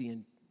 4, you see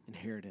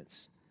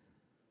inheritance.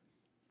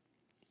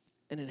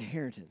 An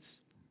inheritance.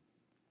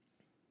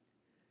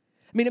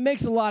 I mean, it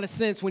makes a lot of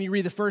sense when you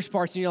read the first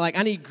parts and you're like,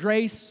 I need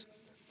grace,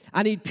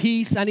 I need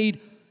peace, I need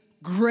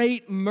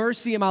great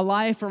mercy in my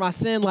life for my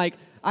sin. Like,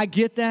 I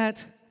get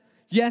that.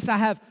 Yes, I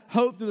have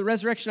hope through the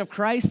resurrection of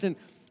Christ, and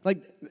like,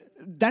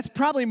 that's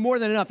probably more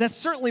than enough. That's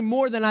certainly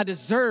more than I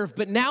deserve.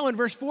 But now in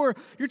verse 4,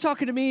 you're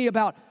talking to me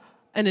about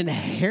an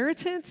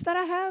inheritance that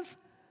I have?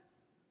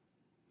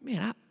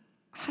 Man,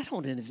 I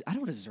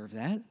don't deserve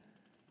that.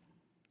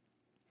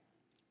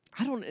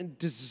 I don't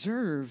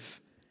deserve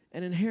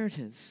an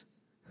inheritance.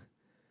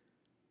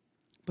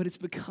 But it's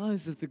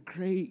because of the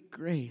great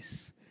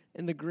grace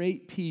and the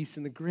great peace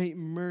and the great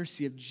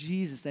mercy of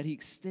Jesus that he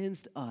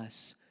extends to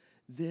us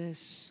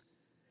this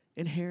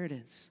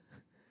inheritance.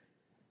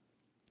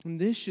 And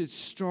this should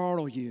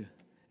startle you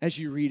as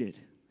you read it.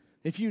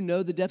 If you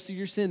know the depths of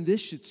your sin,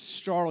 this should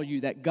startle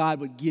you that God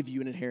would give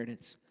you an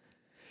inheritance.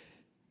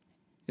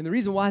 And the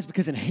reason why is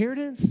because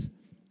inheritance,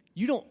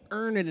 you don't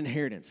earn an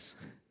inheritance.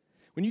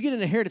 When you get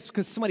an inheritance, it's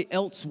because somebody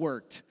else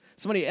worked.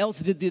 Somebody else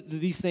did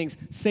these things,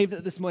 saved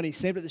up this money,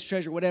 saved up this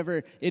treasure,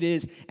 whatever it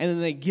is, and then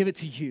they give it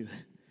to you.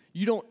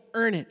 You don't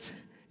earn it.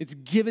 It's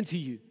given to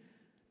you.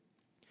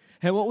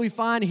 And what we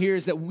find here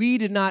is that we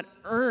did not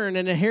earn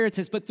an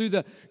inheritance, but through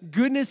the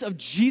goodness of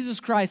Jesus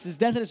Christ, his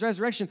death and his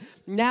resurrection,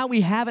 now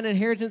we have an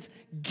inheritance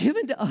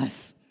given to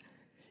us,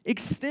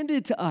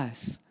 extended to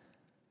us.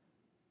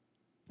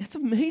 That's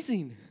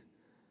amazing.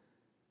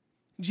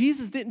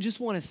 Jesus didn't just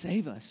want to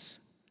save us.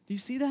 Do you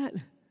see that?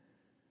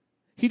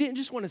 He didn't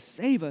just want to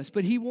save us,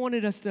 but he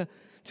wanted us to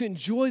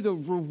enjoy the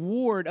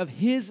reward of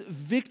his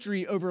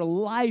victory over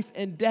life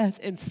and death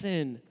and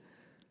sin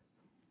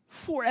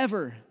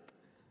forever.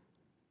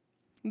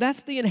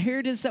 That's the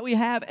inheritance that we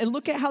have. And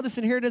look at how this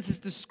inheritance is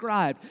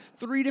described.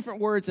 3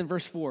 different words in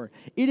verse 4.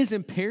 It is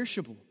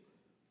imperishable.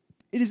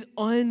 It is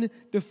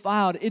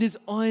undefiled. It is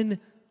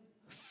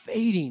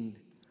unfading.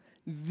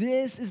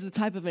 This is the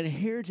type of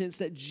inheritance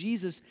that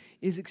Jesus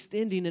is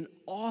extending and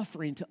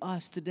offering to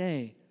us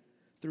today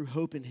through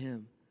hope in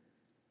him.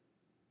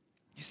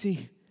 You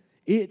see,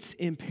 it's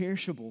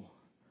imperishable.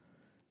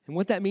 And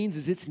what that means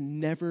is it's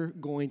never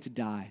going to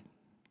die.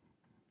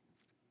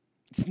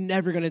 It's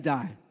never going to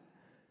die.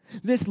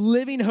 This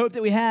living hope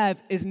that we have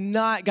is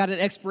not got an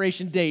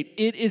expiration date.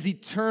 It is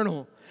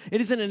eternal.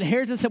 It is an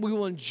inheritance that we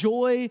will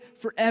enjoy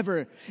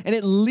forever. And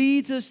it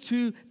leads us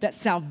to that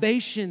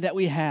salvation that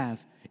we have.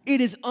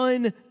 It is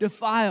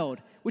undefiled,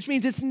 which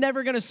means it's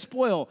never going to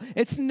spoil.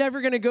 It's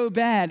never going to go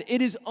bad.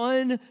 It is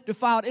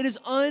undefiled. It is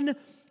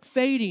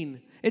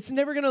unfading. It's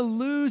never going to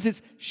lose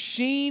its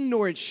sheen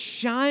nor its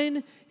shine.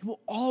 It will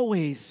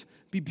always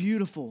be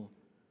beautiful.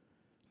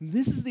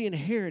 This is the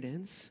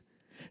inheritance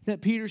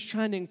that Peter's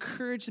trying to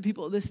encourage the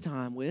people at this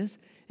time with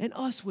and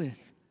us with.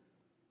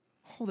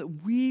 Oh,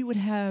 that we would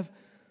have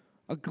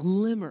a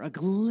glimmer, a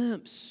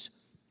glimpse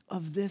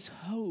of this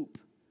hope.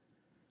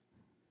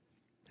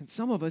 And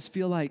some of us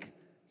feel like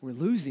we're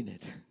losing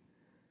it.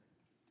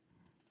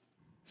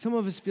 Some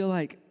of us feel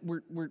like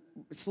we're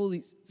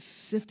slowly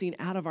sifting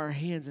out of our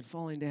hands and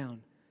falling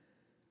down.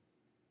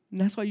 And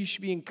that's why you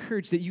should be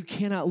encouraged that you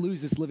cannot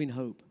lose this living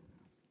hope.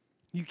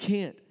 You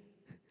can't.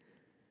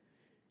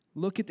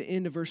 Look at the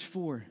end of verse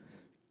 4.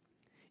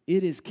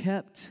 It is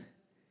kept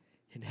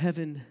in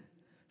heaven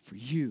for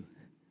you.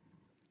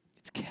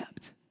 It's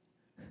kept.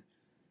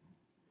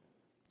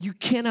 You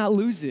cannot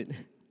lose it.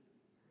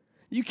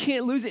 You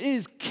can't lose it. It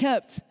is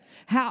kept.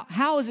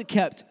 How is it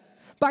kept?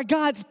 By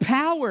God's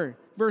power,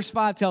 verse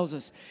 5 tells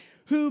us.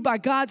 Who by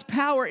God's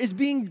power is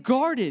being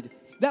guarded.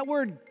 That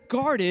word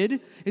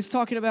guarded is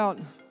talking about,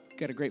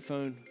 got a great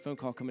phone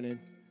call coming in.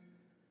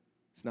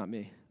 It's not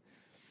me.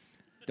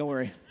 Don't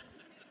worry.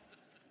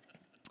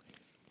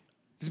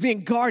 It's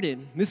being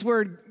guarded. This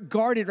word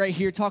guarded right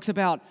here talks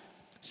about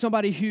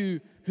somebody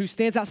who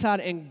stands outside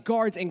and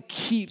guards and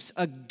keeps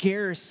a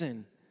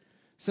garrison.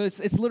 So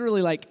it's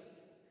literally like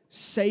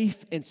safe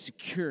and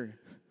secure.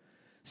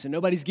 So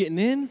nobody's getting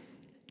in,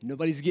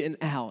 nobody's getting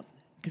out,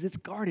 because it's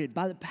guarded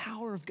by the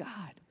power of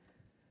God.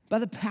 By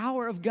the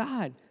power of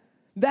God.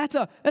 That's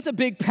a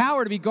big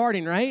power to be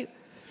guarding, right?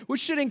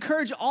 Which should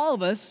encourage all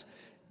of us,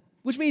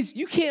 which means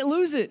you can't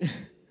lose it.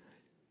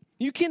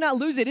 You cannot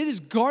lose it. It is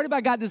guarded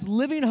by God, this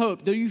living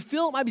hope. Though you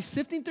feel it might be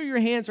sifting through your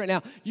hands right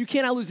now, you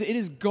cannot lose it. It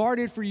is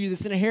guarded for you,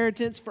 this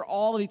inheritance for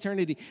all of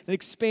eternity that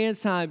expands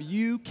time.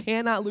 You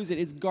cannot lose it.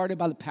 It's guarded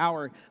by the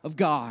power of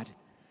God.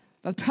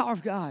 By the power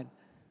of God.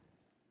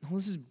 Oh,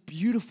 this is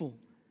beautiful.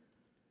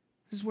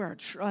 This is where our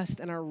trust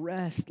and our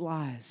rest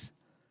lies.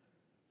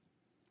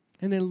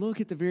 And then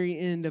look at the very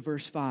end of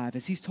verse 5.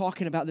 As he's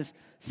talking about this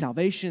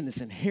salvation, this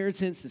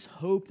inheritance, this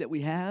hope that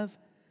we have,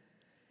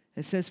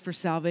 it says, for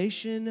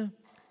salvation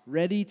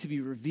ready to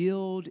be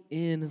revealed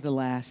in the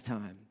last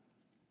time.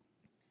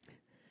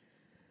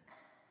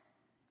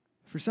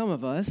 For some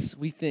of us,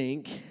 we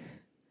think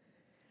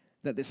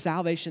that the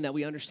salvation that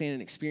we understand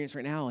and experience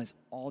right now is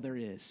all there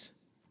is.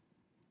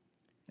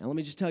 Now, let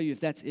me just tell you,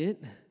 if that's it,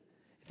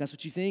 if that's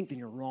what you think, then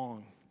you're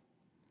wrong.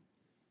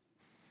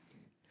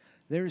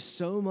 There is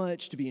so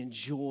much to be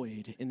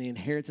enjoyed in the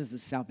inheritance of the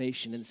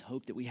salvation and this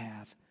hope that we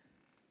have.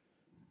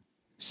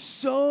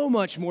 So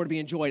much more to be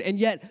enjoyed. And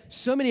yet,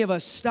 so many of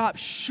us stop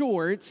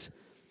short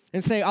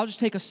and say, I'll just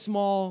take a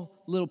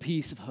small little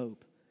piece of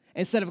hope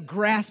instead of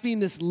grasping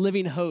this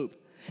living hope.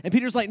 And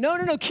Peter's like,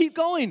 no, keep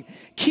going.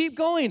 Keep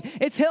going.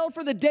 It's held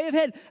for the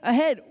day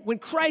ahead. When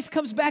Christ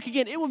comes back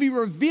again, it will be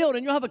revealed,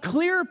 and you'll have a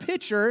clearer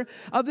picture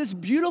of this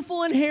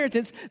beautiful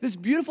inheritance, this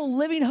beautiful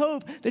living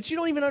hope that you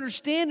don't even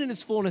understand in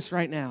its fullness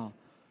right now.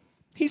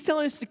 He's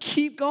telling us to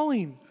keep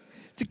going,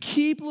 to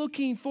keep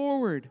looking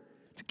forward,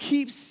 to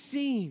keep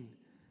seeing.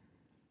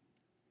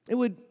 It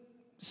would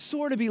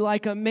sort of be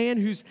like a man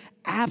who's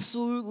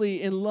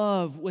absolutely in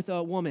love with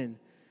a woman,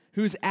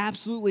 who's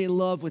absolutely in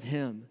love with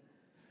him.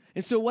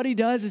 And so what he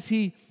does is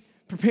he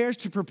prepares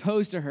to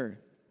propose to her.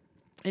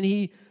 And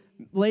he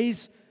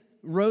lays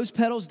rose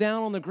petals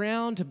down on the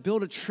ground to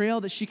build a trail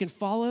that she can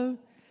follow.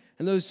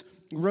 And those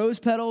rose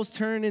petals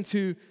turn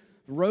into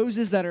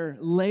roses that are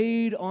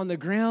laid on the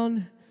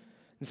ground.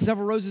 And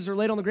several roses are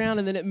laid on the ground,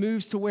 and then it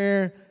moves to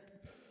where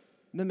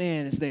the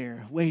man is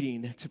there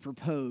waiting to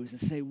propose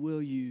and say,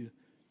 will you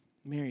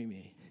marry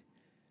me?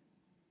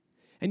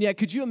 And yet,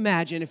 could you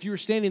imagine if you were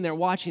standing there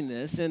watching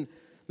this and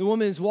the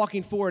woman is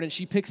walking forward and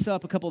she picks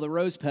up a couple of the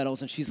rose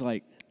petals and she's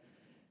like,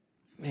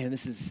 man,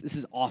 this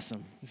is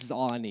awesome. This is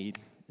all I need.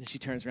 And she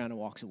turns around and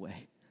walks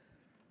away.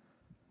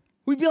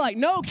 We'd be like,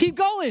 no, keep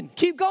going.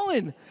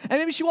 And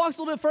maybe she walks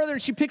a little bit further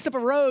and she picks up a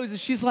rose and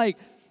she's like,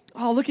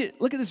 oh, look at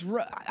this.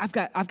 I've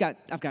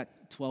got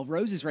 12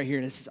 roses right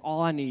here. This is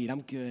all I need.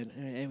 I'm good.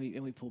 And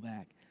we pull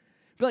back.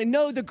 But like,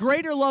 no, the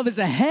greater love is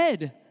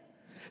ahead.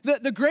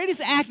 The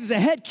greatest act is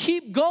ahead.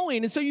 Keep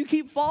going. And so you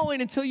keep following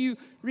until you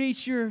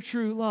reach your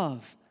true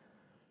love.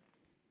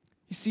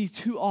 You see,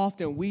 too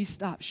often we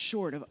stop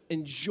short of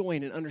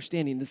enjoying and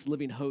understanding this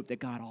living hope that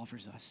God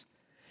offers us.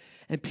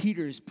 And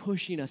Peter is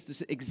pushing us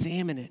to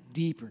examine it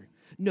deeper.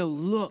 No,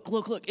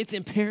 look, it's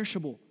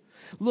imperishable.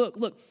 Look,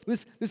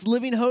 this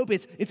living hope,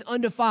 it's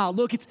undefiled.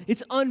 Look,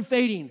 it's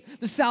unfading.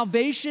 The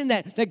salvation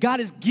that God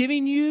is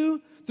giving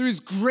you through His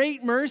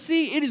great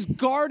mercy, it is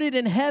guarded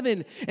in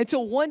heaven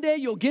until one day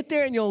you'll get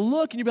there and you'll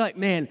look and you'll be like,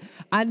 man,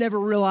 I never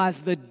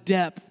realized the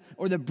depth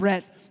or the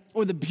breadth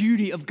or the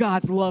beauty of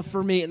God's love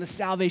for me and the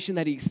salvation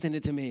that He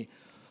extended to me.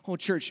 Oh,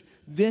 church,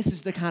 this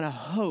is the kind of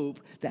hope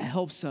that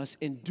helps us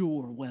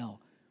endure well.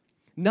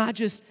 Not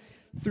just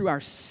through our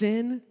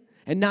sin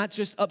and not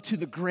just up to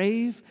the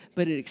grave,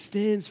 but it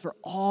extends for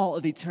all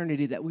of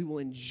eternity that we will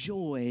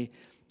enjoy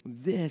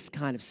this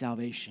kind of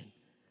salvation,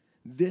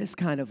 this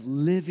kind of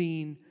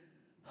living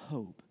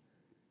hope.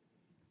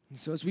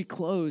 And so as we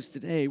close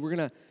today, we're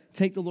going to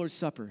take the Lord's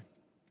Supper.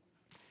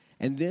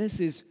 And this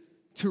is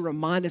to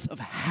remind us of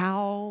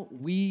how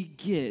we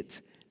get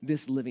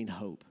this living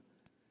hope.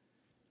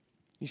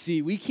 You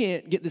see, we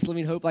can't get this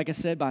living hope, like I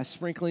said, by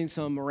sprinkling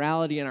some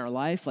morality in our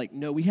life. Like,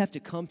 no, we have to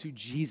come to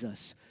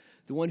Jesus,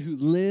 the one who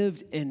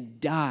lived and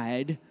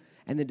died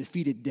and then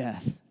defeated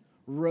death,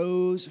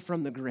 rose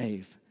from the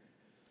grave.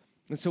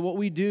 And so what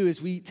we do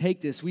is we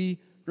take this, we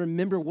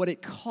remember what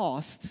it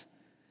cost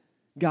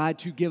God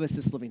to give us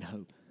this living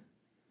hope.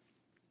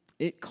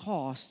 It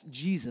cost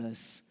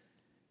Jesus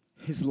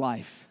his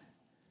life,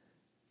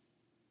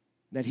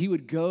 that he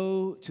would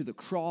go to the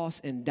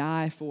cross and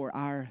die for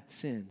our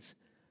sins.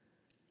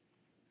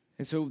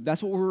 And so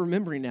that's what we're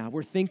remembering now.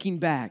 We're thinking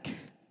back.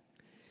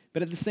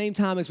 But at the same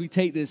time as we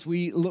take this,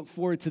 we look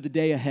forward to the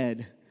day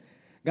ahead.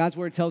 God's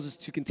word tells us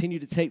to continue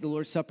to take the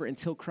Lord's Supper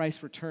until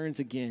Christ returns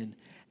again.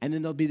 And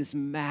then there'll be this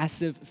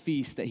massive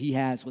feast that he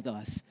has with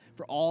us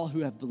for all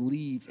who have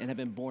believed and have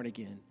been born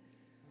again.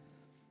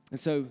 And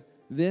so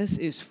this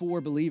is for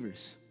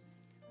believers.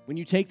 When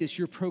you take this,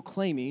 you're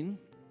proclaiming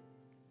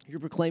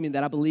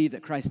that I believe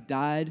that Christ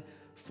died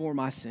for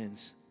my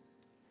sins,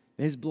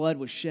 that his blood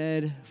was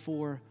shed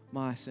for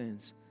my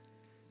sins.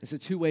 And so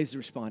 2 ways to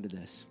respond to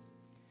this.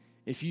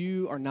 If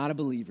you are not a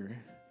believer,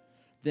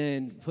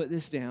 then put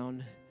this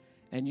down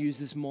and use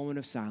this moment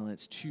of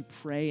silence to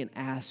pray and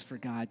ask for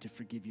God to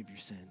forgive you of your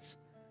sins.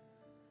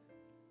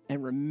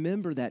 And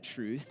remember that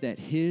truth, that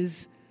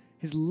his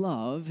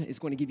love is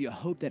going to give you a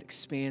hope that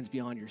expands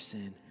beyond your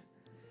sin.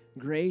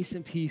 Grace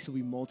and peace will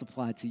be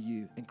multiplied to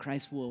you, and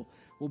Christ will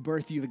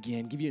birth you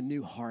again, give you a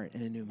new heart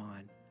and a new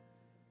mind.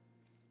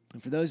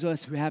 And for those of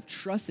us who have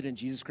trusted in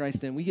Jesus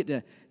Christ, then we get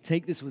to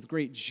take this with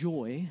great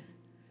joy,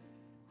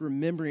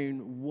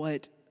 remembering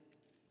what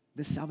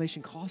this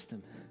salvation cost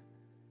him.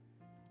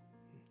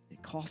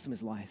 It cost him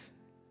his life.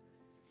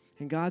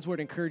 And God's word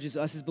encourages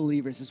us as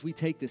believers as we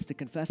take this to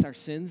confess our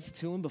sins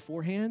to him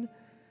beforehand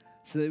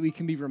so that we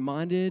can be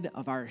reminded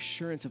of our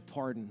assurance of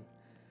pardon.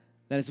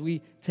 That as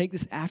we take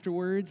this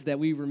afterwards, that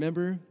we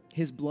remember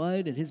his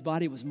blood and his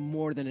body was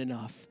more than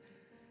enough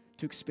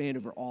to expand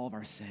over all of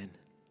our sin.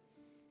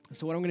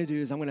 So what I'm going to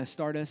do is I'm going to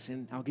start us,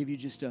 and I'll give you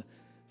just a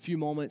few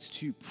moments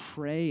to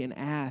pray and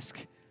ask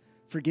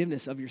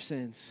forgiveness of your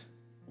sins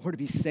or to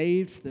be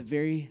saved for the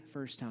very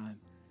first time.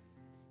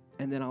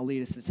 And then I'll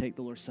lead us to take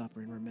the Lord's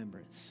Supper in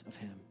remembrance of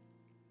him.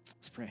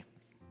 Let's pray.